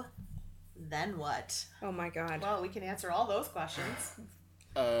so, then what? Oh my god. Well, we can answer all those questions.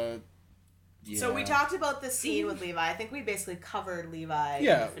 Yeah. So we talked about the scene with Levi. I think we basically covered Levi in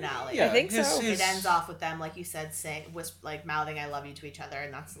Yeah. the finale. Yeah. I think so. His- It ends off with them, like you said, saying, like mouthing "I love you" to each other,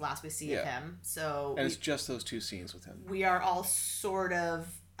 and that's the last we see of Yeah. him. So And it's just those two scenes with him. we are all sort of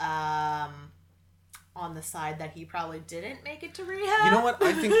on the side that he probably didn't make it to rehab. You know what?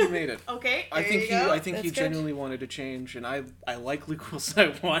 I think he made it. Okay, I there think you he go. I think he That's good. genuinely wanted to change, and I like Luke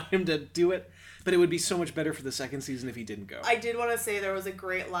Wilson. I want him to do it, but it would be so much better for the second season if he didn't go. I did want to say there was a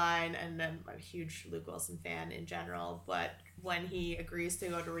great line, and I'm a huge Luke Wilson fan in general, but when he agrees to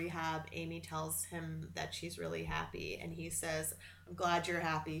go to rehab, Amy tells him that she's really happy, and he says, "I'm glad you're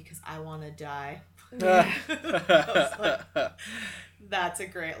happy because I want to die." I was like, that's a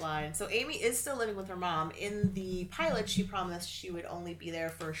great line. So Amy is still living with her mom. In the pilot, she promised she would only be there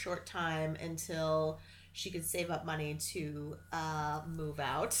for a short time until she could save up money to move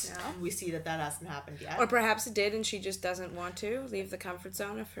out. Yeah. We see that hasn't happened yet. Or perhaps it did and she just doesn't want to leave the comfort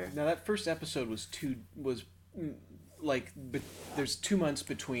zone of her. Now that first episode there's 2 months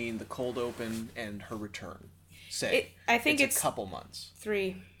between the cold open and her return. I think it's a couple months.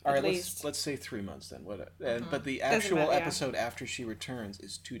 3 All at right, least. let's say 3 months then. But the actual matter, yeah. episode after she returns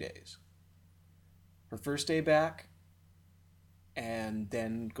is 2 days. Her first day back, and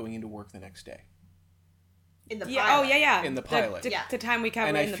then going into work the next day. in the Yeah. pilot. Oh yeah. In the pilot. Yeah. The time we cover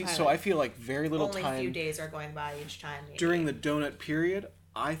And in the pilot. so I feel like very little Only time a few days are going by each time. Maybe. during the donut period.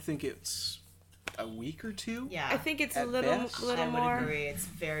 I think it's a week or two. Yeah. I think it's a At little best. little I would more. agree. It's a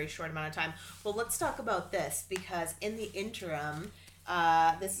very short amount of time. Well, let's talk about this because in the interim,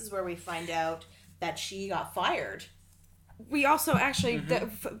 this is where we find out that she got fired. We also actually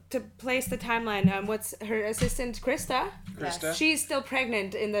to place the timeline. What's her assistant Krista? Krista? She's still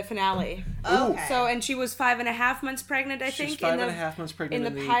pregnant in the finale. Okay. So and she was 5.5 months pregnant. I She's think 5.5 months pregnant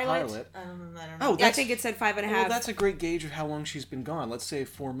in the pilot. pilot. I don't know. Oh, Yeah, I think it said 5.5. Well, that's a great gauge of how long she's been gone. Let's say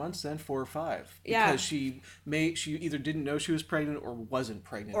 4 months, then 4 or 5. Yeah. Because she either didn't know she was pregnant or wasn't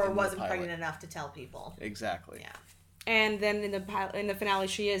pregnant. or in the wasn't pilot. pregnant enough to tell people. Exactly. Yeah. And then in the finale,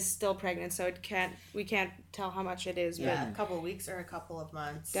 she is still pregnant, so we can't tell how much it is. Yeah, a couple of weeks or a couple of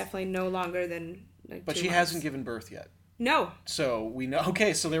months. Definitely no longer than. Like, But 2 she months. hasn't given birth yet. No. So we know.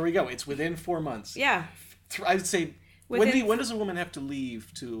 Okay, so there we go. It's within 4 months. Yeah. I'd say. Within- When does a woman have to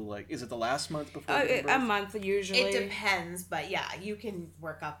leave to, like, is it the last month before giving birth? A month usually. It depends, but yeah, you can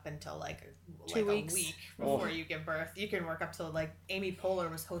work up until like 2 weeks. a week before you give birth. You can work up till like Amy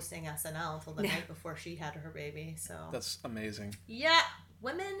Poehler was hosting SNL until the night before she had her baby. So That's amazing. yeah,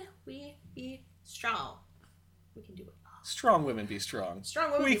 women, we be strong. We can do it. Strong women be strong.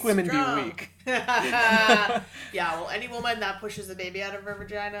 Strong women Weak be women strong. be weak. Yeah, well, any woman that pushes a baby out of her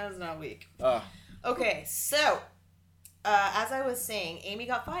vagina is not weak. Okay, so as I was saying, Amy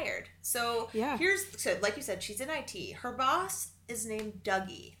got fired. So Yeah. so like you said, she's in IT. Her boss is named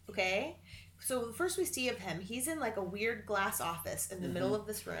Dougie. Okay, so the first we see of him, he's in like a weird glass office in the middle of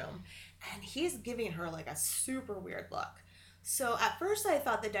this room, and he's giving her like a super weird look. So at first I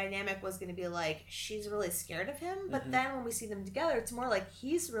thought the dynamic was going to be like she's really scared of him, but then when we see them together, it's more like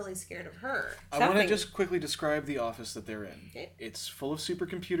he's really scared of her. I want to Something. just quickly describe the office that they're in. Okay. It's full of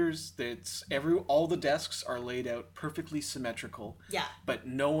supercomputers. All the desks are laid out perfectly symmetrical, Yeah, but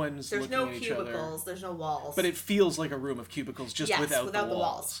no one's there's looking no at each other. cubicles, there's no walls. But it feels like a room of cubicles just Yes, without without the the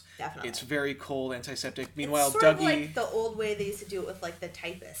walls. walls. Definitely. It's very cold, antiseptic. Meanwhile, it's sort Dougie. of like the old way they used to do it with like the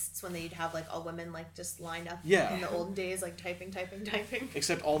typists when they'd have like all women like just lined up Yeah. in the olden days, like typing.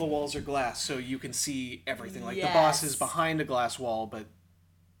 Except all the walls are glass, so you can see everything. Like the Yes. boss is behind a glass wall, but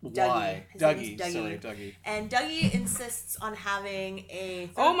why? His name is Dougie. Sorry, Dougie. And Dougie insists on having a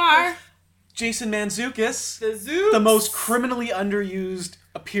Omar. Jason Mantzoukas, the Zooks. the most criminally underused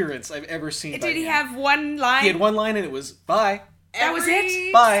appearance I've ever seen. by Did he him. have one line? He had one line, and it was "Bye." That was Every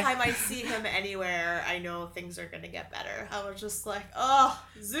it? Bye. time I see him anywhere, I know things are gonna get better. I was just like, oh,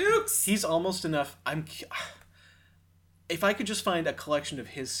 Zooks. He's almost enough. If I could just find a collection of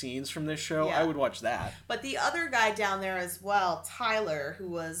his scenes from this show, Yeah. I would watch that. But the other guy down there as well, Tyler, who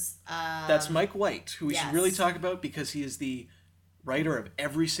was That's Mike White, who we should yes. really talk about because he is the writer of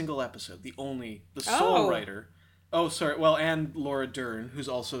every single episode, the sole Oh. writer. Oh, sorry. Well, and Laura Dern, who's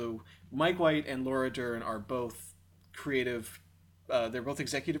also Mike White and Laura Dern are both creative. They're both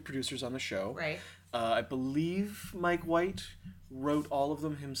executive producers on the show. right. I believe Mike White wrote all of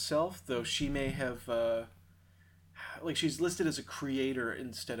them himself, though she may have. She's listed as a creator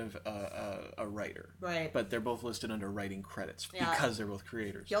instead of a writer. Right. But they're both listed under writing credits Yeah. because they're both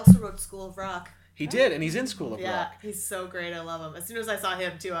creators. He also wrote School of Rock. He did, and he's in School of Yeah, Rock. he's so great. I love him. As soon as I saw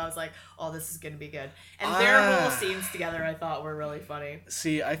him too, I was like, "Oh, this is gonna be good." And their whole scenes together, I thought were really funny.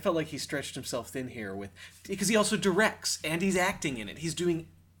 See, I felt like he stretched himself thin here because he also directs and he's acting in it. He's doing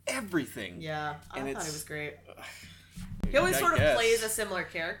everything. Yeah, I And thought it's- he was great. He always I sort of guess. plays a similar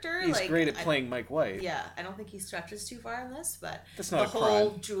character. He's like, great at playing Mike White. Yeah, I don't think he stretches too far in this, but That's not the a whole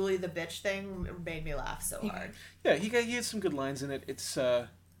crime. Julie the bitch thing made me laugh so hard. Yeah, he had some good lines in it. It's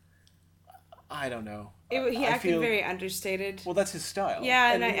I don't know. He I acted feel- very understated. Well, that's his style.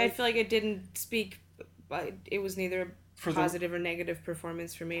 Yeah, and I feel like it didn't speak. It was neither a For the- positive or negative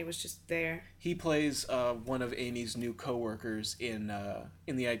performance for me. It was just there. He plays one of Amy's new coworkers in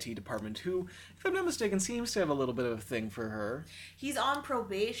the IT department, who, if I'm not mistaken, seems to have a little bit of a thing for her. He's on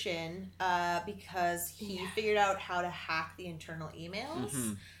probation because he figured out how to hack the internal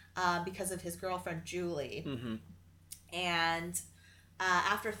emails because of his girlfriend Julie. Mm-hmm. And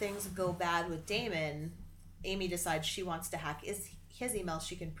after things go bad with Damon, Amy decides she wants to hack his emails.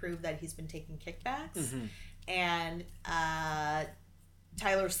 She can prove that he's been taking kickbacks. And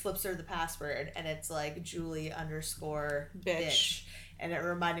Tyler slips her the password, and it's like Julie _ bitch. And it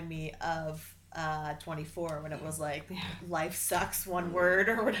reminded me of 24 when it was like life sucks one word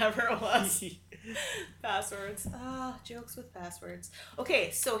or whatever it was. Passwords. Jokes with passwords.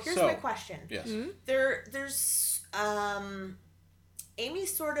 Okay, so here's my question. Yes. There's Amy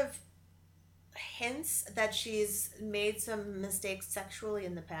sort of hints that she's made some mistakes sexually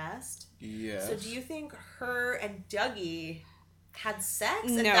in the past. Yes. So do you think her and Dougie had sex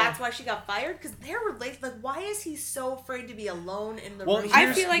and No. that's why she got fired? Because they're related. Like, why is he so afraid to be alone in the room?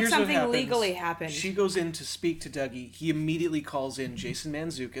 I feel like here's what something happens. legally happened. She goes in to speak to Dougie. He immediately calls in Jason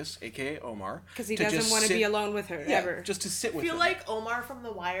Mantzoukas, aka Omar, Because he to doesn't just want to sit- be alone with her, Yeah, ever. just to sit I with feel him. like Omar from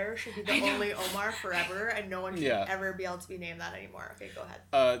The Wire should be the only Omar forever, and no one should Yeah. ever be able to be named that anymore. Okay, go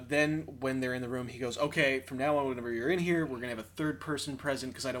ahead. Then when they're in the room, he goes, "Okay, from now on, whenever you're in here, we're gonna have a third person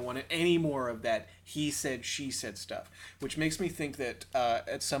present because I don't want any more of that he said, she said stuff." Which makes me think that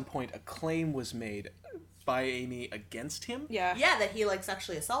at some point a claim was made by Amy against him. Yeah. Yeah, that he like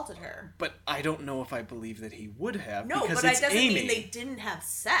sexually assaulted her. But I don't know if I believe that he would have. No, because but it's that doesn't Amy. mean they didn't have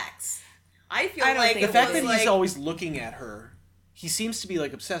sex. I feel I don't like think The it fact was that like, he's always looking at her, he seems to be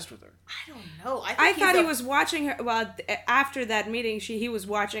like obsessed with her. I don't know. I thought he was watching her. Well, after that meeting, he was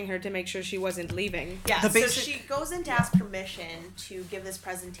watching her to make sure she wasn't leaving. Yeah, The so basic- she goes in to ask permission to give this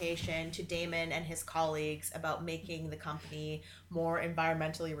presentation to Damon and his colleagues about making the company more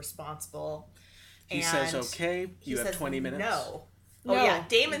environmentally responsible. He says, okay, he you have says 20 minutes. No. No. Oh, yeah,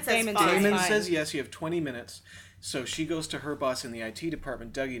 Damon says Damon fine. says Damon fine. says yes, you have 20 minutes. So she goes to her boss in the IT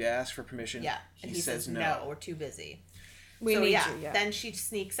department, Dougie, to ask for permission. Yeah, and he says no, we're too busy. We So need yeah, you. Yeah. then she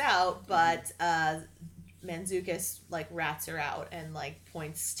sneaks out, but Mantzoukas like rats her out and like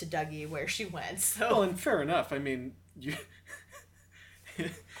points to Dougie where she went. So Well, and fair enough. I mean,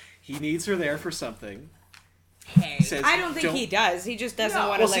 he needs her there for something. hey, Says, I don't think he does. He just doesn't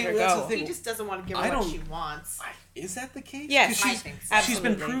want to Well, let see, her that's go. the thing. he just doesn't want to give I her what don't- she wants. Is that the case? Yes, 'Cause I think so. She's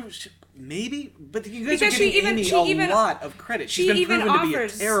been Absolutely. proved, maybe, but you guys Because are she giving even- Amy a lot of credit. She's she been even proven to be a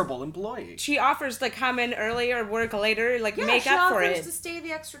offers- terrible employee. She offers to come in earlier, work later, like Yeah, make she up for offers it. to stay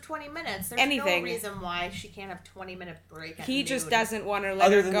the extra 20 minutes. There's Anything. no reason why she can't have 20-minute break. At He just noon. doesn't want to let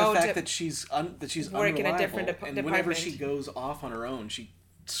Other her than go the fact to that she's work in a unreliable, different and whenever department. she goes off on her own, she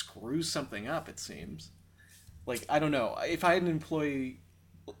screws something up. It seems like, I don't know, if I had an employee,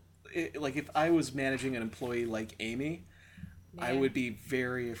 like if I was managing an employee like Amy, I would be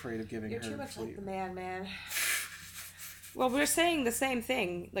very afraid of giving You're her too much fleet. like the man. Well, we're saying the same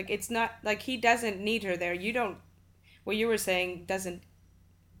thing. Like, it's not like he doesn't need her there. You don't. What you were saying doesn't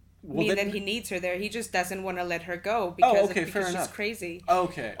mean then- that he needs her there. He just doesn't want to let her go because, okay, because fair she's enough. crazy.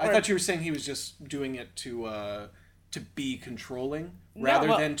 Okay, I Or- thought you were saying he was just doing it to be controlling No, rather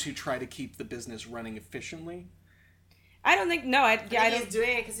well- than to try to keep the business running efficiently. I don't think. No, I I think don't. he's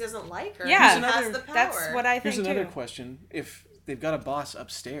doing it because he doesn't like her. Yeah. he Here's has the power. That's what I Here's think another too. question: if they've got a boss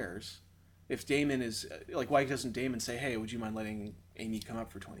upstairs, if Damon is like, why doesn't Damon say, "Hey, would you mind letting Amy come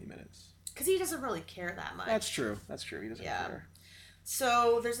up for 20 minutes?" Because he doesn't really care that much. That's true. That's true. He doesn't Yeah. care.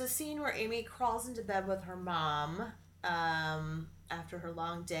 So there's a scene where Amy crawls into bed with her mom after her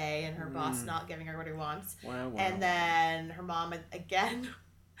long day and her boss not giving her what he wants. Wow. And then her mom again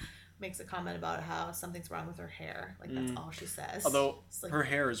makes a comment about how something's wrong with her hair. Like that's all she says. Although It's like, her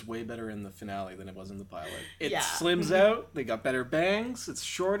hair is way better in the finale than it was in the pilot. It Yeah. slims out. They got better bangs. It's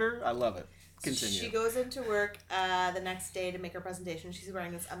shorter. I love it. Continue. she goes into work the next day to make her presentation. She's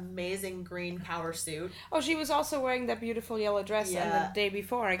wearing this amazing green power suit. Oh, she was also wearing that beautiful yellow dress on Yeah. the day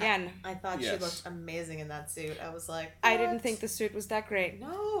before again. I thought she Yes. looked amazing in that suit. I was like, I didn't "What?" think the suit was that great. No,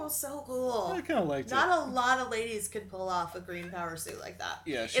 it was so cool. I kind of liked Not it. a lot of ladies could pull off a green power suit like that.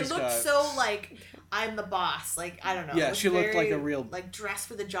 Yeah, it she's looked got- so like I'm the boss. Like I don't know. Yeah, It was she looked like very, a real- like dress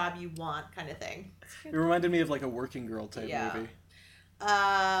for the job you want kind of thing. It reminded me of like a working girl type Yeah. movie.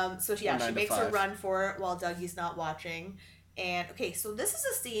 So yeah, Or 9 she to makes her 5. run for it while Dougie's not watching. And okay, so this is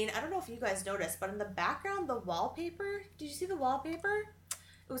a scene. I don't know if you guys noticed, but in the background, the wallpaper. Did you see the wallpaper?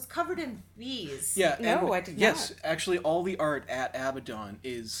 It was covered in bees. Yeah. No, and, I did yes, not. actually, all the art at Abaddon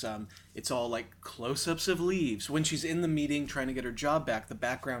is it's all like close-ups of leaves. When she's in the meeting trying to get her job back, the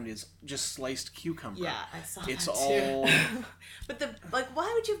background is just sliced cucumber. Yeah, I saw It's that all too. But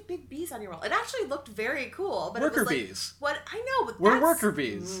why would you have big bees on your wall? It actually looked very cool. But Worker it was like, bees. What I know, but We're that's, worker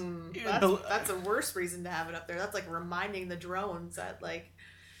bees. That's a worse reason to have it up there. That's like reminding the drones that like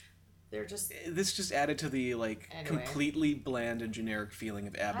they're just. This just added to the like Anyway. completely bland and generic feeling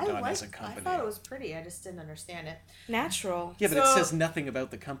of I Abaddon as a company. thought it was pretty. I just didn't understand it. Natural. Yeah, but it So- says nothing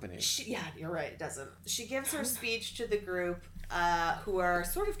about the company. Yeah, you're right. It doesn't. She gives her speech to the group, who are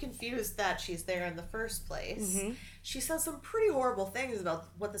sort of confused that she's there in the first place. Mm-hmm. She says some pretty horrible things about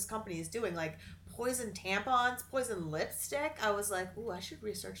what this company is doing, like poison tampons, poison lipstick. I was like, ooh, I should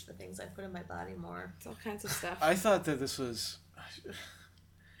research the things I put in my body more. It's all kinds of stuff. I thought that this was.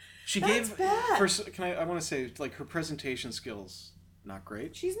 She That's gave. bad. First, I want to say like her presentation skills not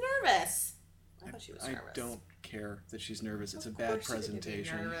great. She's nervous. I thought she was I nervous. don't care that she's nervous. It's a Of bad course she could be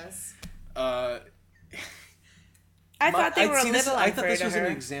presentation. nervous. I thought they were a see, little I unfair thought this to was her.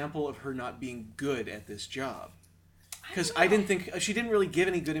 an example of her not being good at this job. Because I didn't think she didn't really give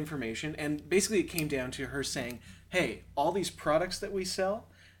any good information, and basically it came down to her saying, "Hey, all these products that we sell,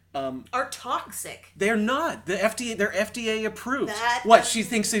 Are toxic. they're not the FDA. They're FDA approved. That What she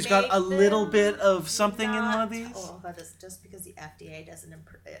thinks she's got make a little them bit of something in one not- of these. Oh, that is just because the FDA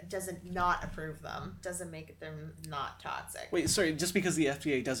doesn't not approve them doesn't make them not toxic. Wait, sorry. Just because the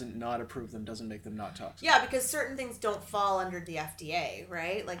FDA doesn't not approve them doesn't make them not toxic. Yeah, because certain things don't fall under the FDA,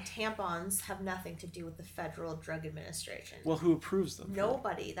 right? Like tampons have nothing to do with the Federal Drug Administration. Well, who approves them?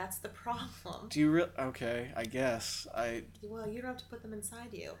 Nobody. That's the problem. Do you Okay, I guess I Well, you don't have to put them inside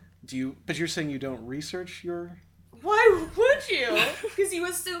you. do. You, but you're saying you don't research your. Why would you? Because you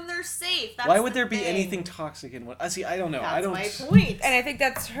assume they're safe. That's Why would the there be thing. anything toxic in one? See, I don't know. That's I don't. my point. And I think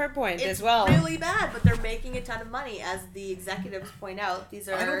that's her point It's as well. really bad, but they're making a ton of money, as the executives point out. These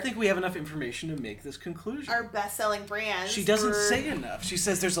are I don't think we have enough information to make this conclusion. our best-selling brands. She doesn't for- say enough. She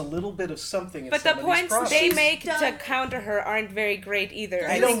says there's a little bit of something in But some the of these points products. they She's make to done- counter her aren't very great either.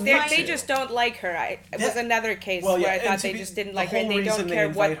 I I don't think think they so. just don't like her. It was another case Well, yeah, where I and thought to they be- just didn't the like her, and whole they don't reason care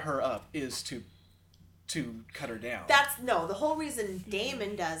invite what. her up is to cut her down. That's no. The whole reason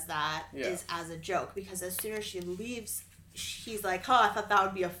Damon does that is Yeah. as a joke, because as soon as she leaves, he's like, "Oh, I thought that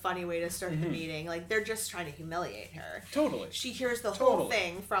would be a funny way to start the meeting." Like they're just trying to humiliate her. Totally. She hears the whole Totally.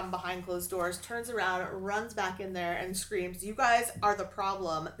 thing from behind closed doors, turns around, runs back in there, and screams, "You guys are the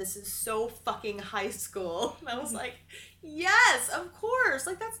problem. This is so fucking high school." And I was like, "Yes, of course.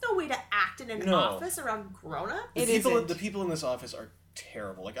 Like that's no way to act in an No. office around grown-ups." It the isn't. people in this office are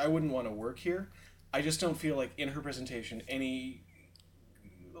terrible. Like I wouldn't want to work here. I just don't feel like in her presentation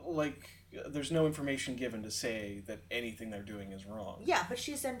there's no information given to say that anything they're doing is wrong. Yeah, but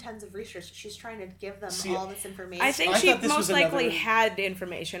she's done tons of research. She's trying to give them See, all this information. I think I she thought this most was likely another- had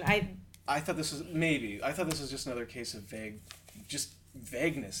information. I thought this was just another case of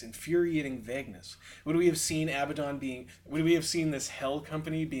vagueness, infuriating vagueness. Would we have seen Abaddon would we have seen this Hell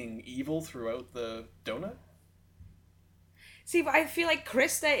company being evil throughout the donut? See, but I feel like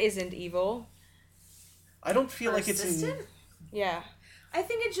Krista isn't evil. I don't feel Her like it's in, assistant? Yeah. I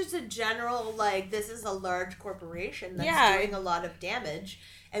think it's just a general, like, this is a large corporation that's Yeah. doing a lot of damage,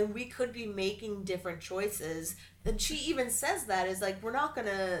 and we could be making different choices. And she even says that, is like, we're not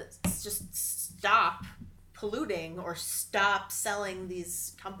gonna just stop polluting or stop selling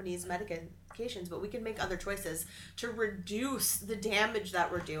these companies medications, but we can make other choices to reduce the damage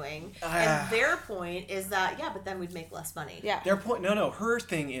that we're doing. And their point is that, yeah, but then we'd make less money. Yeah. their point. No, her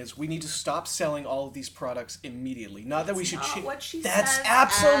thing is we need to stop selling all of these products immediately. Not that we should. Not what she That's says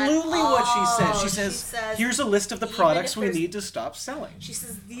absolutely at what she all. says. She She says, says, "Here's a list of the even products if we there's- need to stop selling." She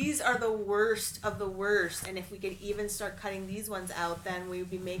says these are the worst of the worst, and if we could even start cutting these ones out, then we would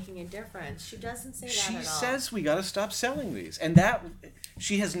be making a difference. She doesn't say that She at all. says we got to stop selling these, and that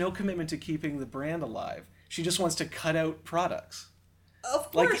she has no commitment to keeping the brand alive. She just wants to cut out products.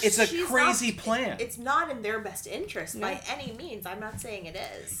 Of Like, course, it's a she's crazy not, plan. It's not in their best interest by any means. I'm not saying it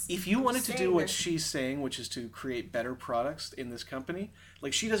is. If you I'm wanted to do saying what there's- she's saying, which is to create better products in this company,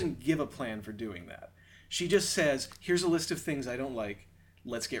 like she doesn't give a plan for doing that. She just says, "Here's a list of things I don't like.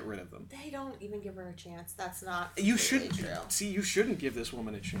 Let's get rid of them." They don't even give her a chance. That's not. You completely shouldn't true. see. You shouldn't give this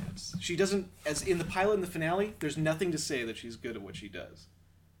woman a chance. She doesn't. As in the pilot and the finale, there's nothing to say that she's good at what she does.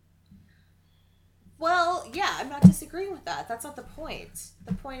 Well, yeah, I'm not disagreeing with that. That's not the point.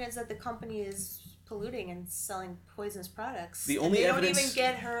 The point is that the company is polluting and selling poisonous products. The and only they evidence- don't even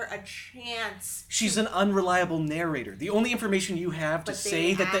get her a chance. She's an unreliable narrator. The only information you have to But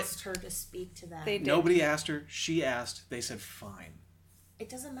say they that asked her to speak to them. They did. nobody asked her. She asked. They said fine. It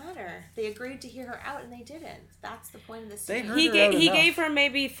doesn't matter. They agreed to hear her out, and they didn't. That's the point of this. They scene. heard her out He enough. gave her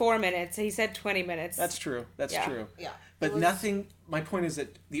maybe 4 minutes. He said 20 minutes. That's true. That's Yeah. true. Yeah. But It was- nothing. My point is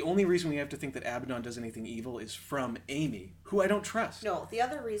that the only reason we have to think that Abaddon does anything evil is from Amy, who I don't trust. No, the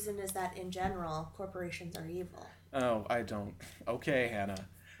other reason is that in general, corporations are evil. Oh, I don't. Okay, Hannah.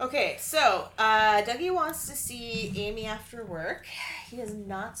 Okay, so Dougie wants to see Amy after work. He is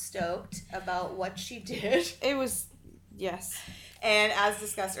not stoked about what she did. It was, yes. And as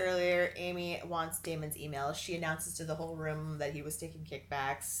discussed earlier, Amy wants Damon's email. She announces to the whole room that he was taking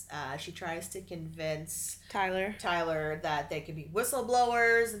kickbacks. She tries to convince Tyler that they could be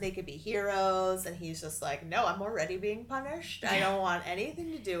whistleblowers and they could be heroes. And he's just like, no, I'm already being punished. I don't want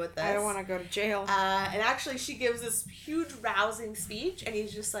anything to do with this. I don't want to go to jail. And actually, she gives this huge rousing speech, and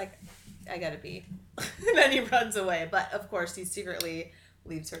he's just like, I gotta be. And then he runs away. But of course, he secretly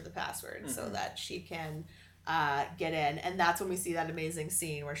leaves her the password so that she can get in. And that's when we see that amazing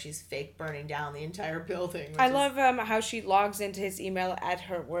scene where she's fake burning down the entire building. I love how she logs into his email at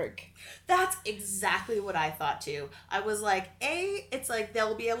her work. That's exactly what I thought too. I was like, it's like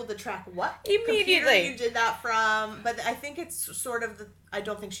they'll be able to track what Immediately. computer you did that from. But I think it's sort of I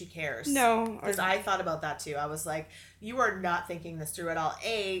don't think she cares. No. Because I thought about that too. I was like, you are not thinking this through at all.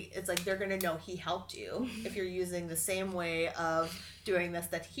 It's like they're going to know he helped you if you're using the same way of doing this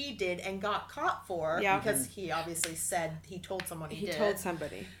that he did and got caught for. Yeah. Because he obviously said he told someone he did told it.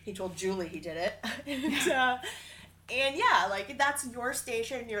 somebody. He told Julie he did it. And yeah, like that's your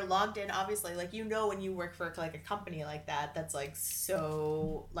station, you're logged in, obviously. Like, you know, when you work for like a company like that, that's like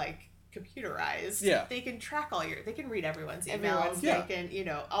so like computerized. Yeah. They can track they can read everyone's emails. Everyone's- yeah. They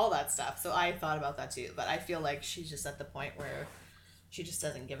can, all that stuff. So I thought about that too. But I feel like she's just at the point where she just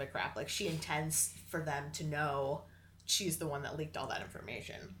doesn't give a crap. Like, she intends for them to know she's the one that leaked all that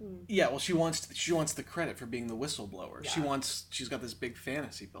information. Yeah, well, she wants the credit for being the whistleblower. Yeah. She's got this big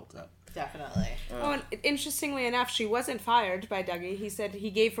fantasy built up. Definitely. Oh, and interestingly enough, she wasn't fired by Dougie. He said he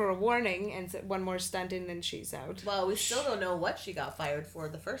gave her a warning and said one more stunt in and she's out. Well, we still don't know what she got fired for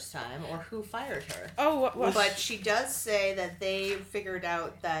the first time or who fired her. Oh, what? But she does say that they figured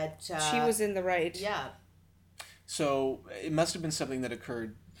out that She was in the right. Yeah. So it must have been something that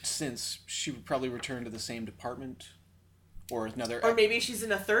occurred since she would probably return to the same department or another. Or maybe she's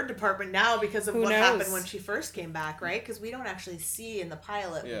in a third department now because of Who what knows? happened when she first came back, right? Because we don't actually see in the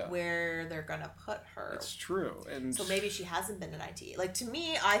pilot Yeah. where they're gonna put her. It's true, and So maybe she hasn't been in IT. Like, to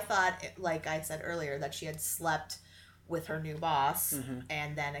me, I thought, like I said earlier, that she had slept with her new boss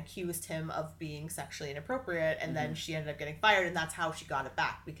and then accused him of being sexually inappropriate, and then she ended up getting fired, and that's how she got it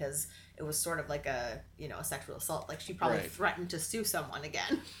back, because it was sort of like a sexual assault. Like, she probably Right. threatened to sue someone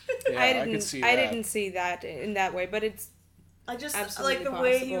again. yeah, I could see I that. didn't see that in that way, but it's I just Absolutely like the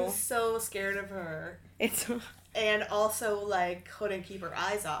way he possible. was so scared of her. it's And also, like, couldn't keep her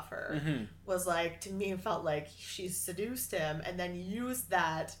eyes off her. Mm-hmm. Was, like, to me, it felt like she seduced him and then used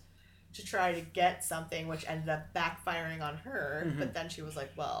that to try to get something, which ended up backfiring on her. Mm-hmm. But then she was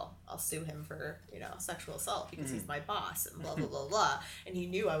like, well, I'll sue him for, sexual assault because Mm-hmm. he's my boss and blah, blah, blah, blah. And he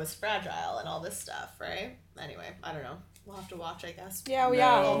knew I was fragile and all this stuff, right? Anyway, I don't know. We'll have to watch, I guess. yeah, No.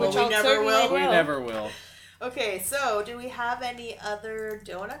 yeah, Well, which we I'll never certainly will. We will. never will. Okay, so do we have any other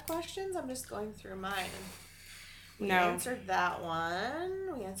donut questions? I'm just going through mine. We No. answered that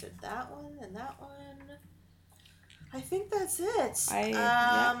one. We answered that one and that one. I think that's it.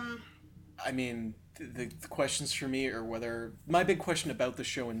 Yeah. I mean, the questions for me are whether my big question about the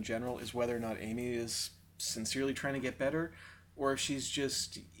show in general is whether or not Amy is sincerely trying to get better, or if she's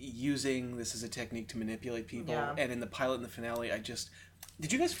just using this as a technique to manipulate people. Yeah. And in the pilot and the finale,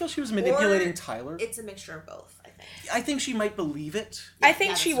 did you guys feel she was manipulating Or Tyler? It's a mixture of both, I think. I think she might believe it. I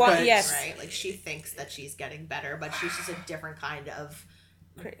think she that's wants. right. Yes, Right? Like, she thinks that she's getting better, but she's just a different kind of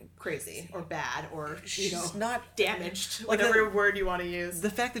crazy or bad or, She's not damaged. Like Whatever word you want to use. the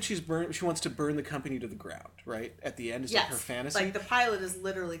fact that she wants to burn the company to the ground, right? At the end is like her fantasy. Like, the pilot is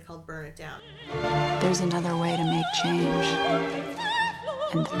literally called Burn It Down. There's another way to make change,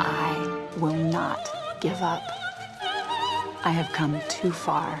 and I will not give up. I have come too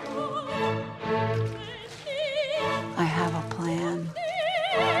far. I have a plan.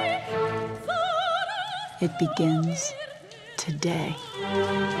 It begins today.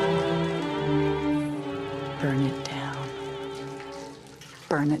 Burn it down.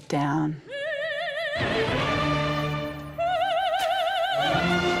 Burn it down.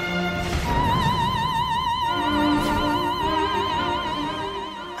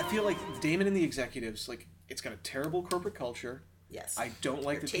 I feel like Damon and the executives, like, it's got a terrible corporate culture. Yes. I don't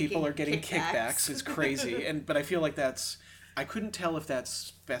like They're that people are getting taking kickbacks. It's crazy, but I feel like I couldn't tell if that's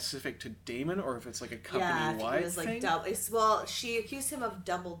specific to Damon or if it's like a Yeah, I company-wide think it was like thing. well, she accused him of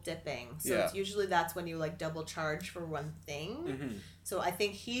double dipping. So Yeah. it's usually that's when you like double charge for one thing. Mm-hmm. So I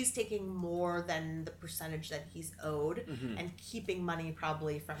think he's taking more than the percentage that he's owed Mm-hmm. and keeping money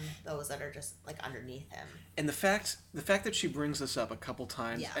probably from those that are just like underneath him. And the fact that she brings this up a couple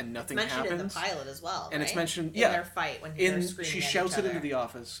times Yeah, and nothing it's mentioned happens. in the pilot as well, And it's right? mentioned, in yeah, their fight when they're screaming she at shouts each it into other. the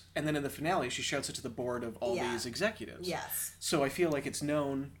office, and then in the finale, she shouts it to the board of all Yeah. these executives. Yes. So I feel like it's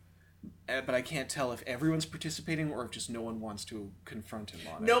known, but I can't tell if everyone's participating or if just no one wants to confront him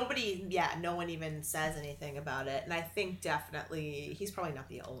on it. No one even says anything about it. And I think definitely he's probably not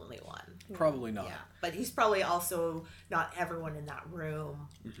the only one. Probably not. Yeah, but he's probably also not everyone in that room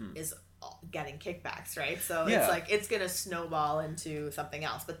is getting kickbacks, right? So Yeah. it's like it's gonna snowball into something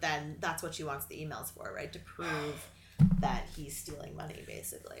else. But then that's what she wants the emails for, right? To prove that he's stealing money,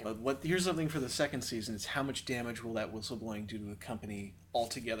 basically. But here's something for the second season: is how much damage will that whistleblowing do to the company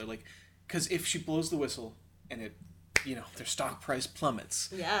altogether? Like, because if she blows the whistle and it, their stock price plummets,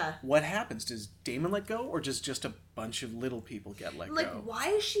 Yeah. what happens? Does Damon let go, or just a bunch of little people get let Like, go? why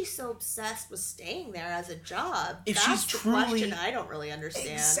is she so obsessed with staying there as a job? If That's she's the truly- question I don't really understand.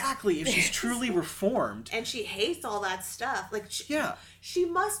 Exactly. If she's truly reformed, And she hates all that stuff. Like, Yeah. she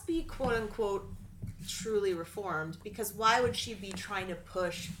must be quote unquote truly reformed, because why would she be trying to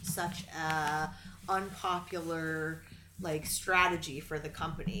push such a unpopular like strategy for the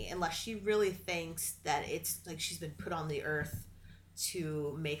company unless she really thinks that it's like she's been put on the earth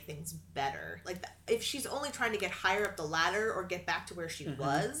to make things better? Like, if she's only trying to get higher up the ladder or get back to where she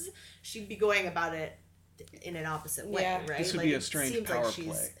was, she'd be going about it in an opposite way, Yeah. right? This would Like, be a it strange seems power like she's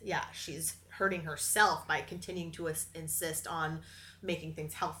play. she's hurting herself by continuing to insist on making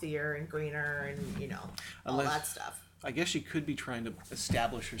things healthier and greener and all Unless- that stuff. I guess she could be trying to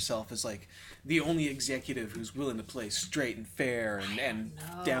establish herself as like the only executive who's willing to play straight and fair and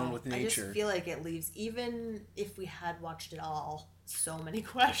down with I nature. just feel like it leaves, even if we had watched it all, so many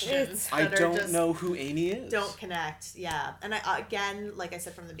questions. I that are don't just know who Amy is. Don't connect. Yeah, and I again, like I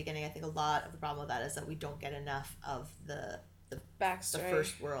said from the beginning, I think a lot of the problem with that is that we don't get enough of the Backstory.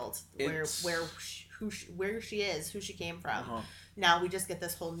 first world, It's- where she is, who she came from. Now we just get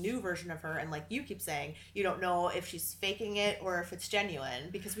this whole new version of her, and like you keep saying, you don't know if she's faking it or if it's genuine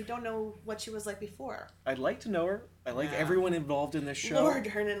because we don't know what she was like before. I'd like to know her. I like Yeah. everyone involved in this show. Laura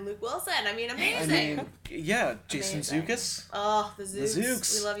Dern and Luke Wilson. I mean, I amazing. mean, yeah, Jason Amazing. Zookas. Oh, the Zooks.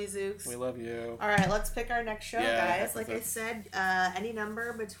 Zooks. We love you, Zooks. We love you. All right, let's pick our next show, Yeah, guys. Like I that's- said, any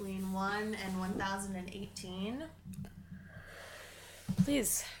number between 1 and 1018.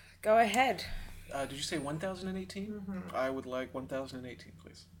 Please, go ahead. Did you say 1018? I would like 1018,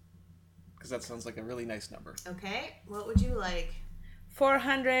 please. Because that sounds like a really nice number. Okay, what would you like?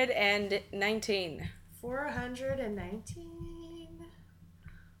 419. 419.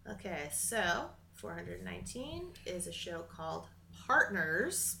 Okay, so 419 is a show called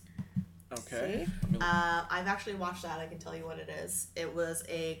Partners. Okay. I've actually watched that. I can tell you what it is. It was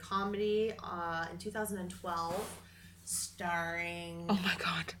a comedy in 2012 starring Oh my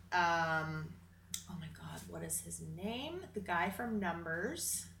god. oh my god, what is his name? The guy from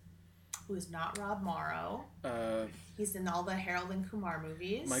Numbers, who is not Rob Morrow. He's in all the Harold and Kumar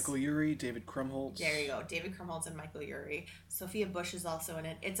movies. Michael Urie, David Krumholtz. There you go. David Krumholtz and Michael Urie. Sophia Bush is also in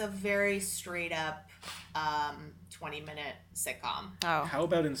it. It's a very straight up 20-minute sitcom. Oh. How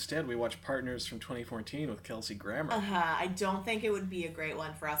about instead we watch Partners from 2014 with Kelsey Grammer? I don't think it would be a great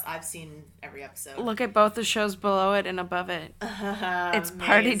one for us. I've seen every episode. Look at both the shows below it and above it. It's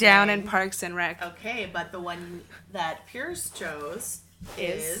Party Down and Parks and Rec. Okay, but the one that Pierce chose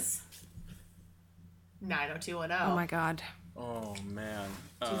is 90210. Oh my god. Oh, man.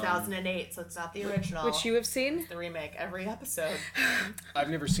 2008, so it's not the original. Which you have seen? the remake every episode. I've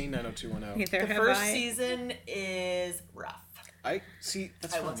never seen 90210. Neither The first season is rough. I see.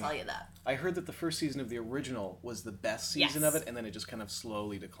 That's I will funny. tell you that. I heard that the first season of the original was the best season Yes. of it, and then it just kind of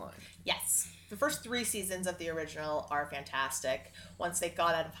slowly declined. Yes. The first 3 seasons of the original are fantastic. Once they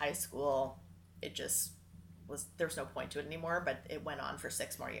got out of high school, it just was, there's no point to it anymore, but it went on for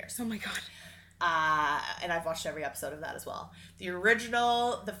 6 more years. Oh my god. And I've watched every episode of that as well. The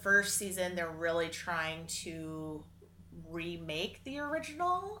original, the first season, they're really trying to remake the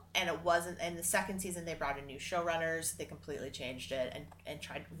original, and it wasn't. And the second season, they brought in new showrunners. They completely changed it and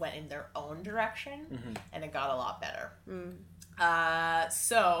went in their own direction, and it got a lot better.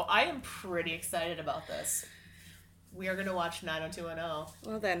 So I am pretty excited about this. We are going to watch 90210,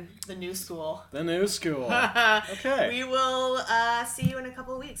 Well then. the new school. The new school. Okay. We will see you in a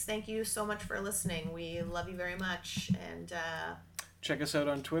couple of weeks. Thank you so much for listening. We love you very much. And Check us out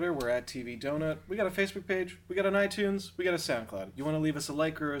on Twitter. We're at TV Donut. We got a Facebook page. We got an iTunes. We got a SoundCloud. You want to leave us a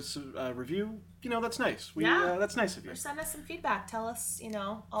like or a review? You know, that's nice. Yeah. That's nice of you. or send us some feedback. Tell us,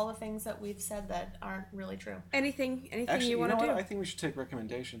 all the things that we've said that aren't really true. Anything Actually, you want know to do. what? I think we should take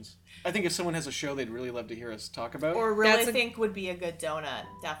recommendations. I think if someone has a show they'd really love to hear us talk about. Or really That's a- think would be a good donut.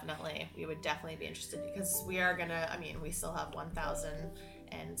 Definitely. We would definitely be interested because we are going to, we still have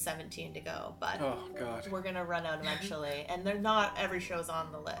 1,017 to go, but oh, God. we're going to run out eventually. And they're not every show's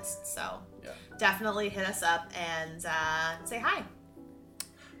on the list. So Yeah. definitely hit us up and say hi.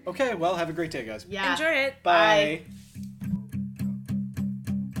 Okay, well, have a great day, guys. Yeah. Enjoy it. Bye.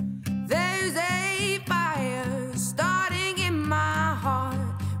 There's a fire starting in my heart,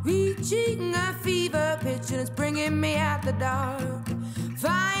 reaching a fever pitch, and it's bringing me out the dark.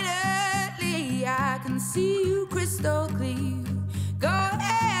 Finally, I can see you crystal clear. Go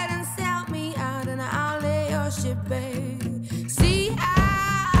ahead and sell me out, and I'll lay your ship bare. See,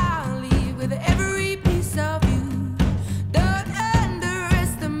 I'll leave with every piece of you. Don't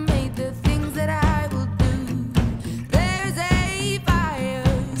underestimate the things that I will do. There's a fire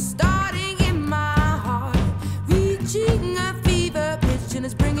starting in my heart, reaching a fever pitch, and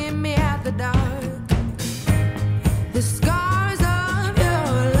it's bringing me out the dark. The sky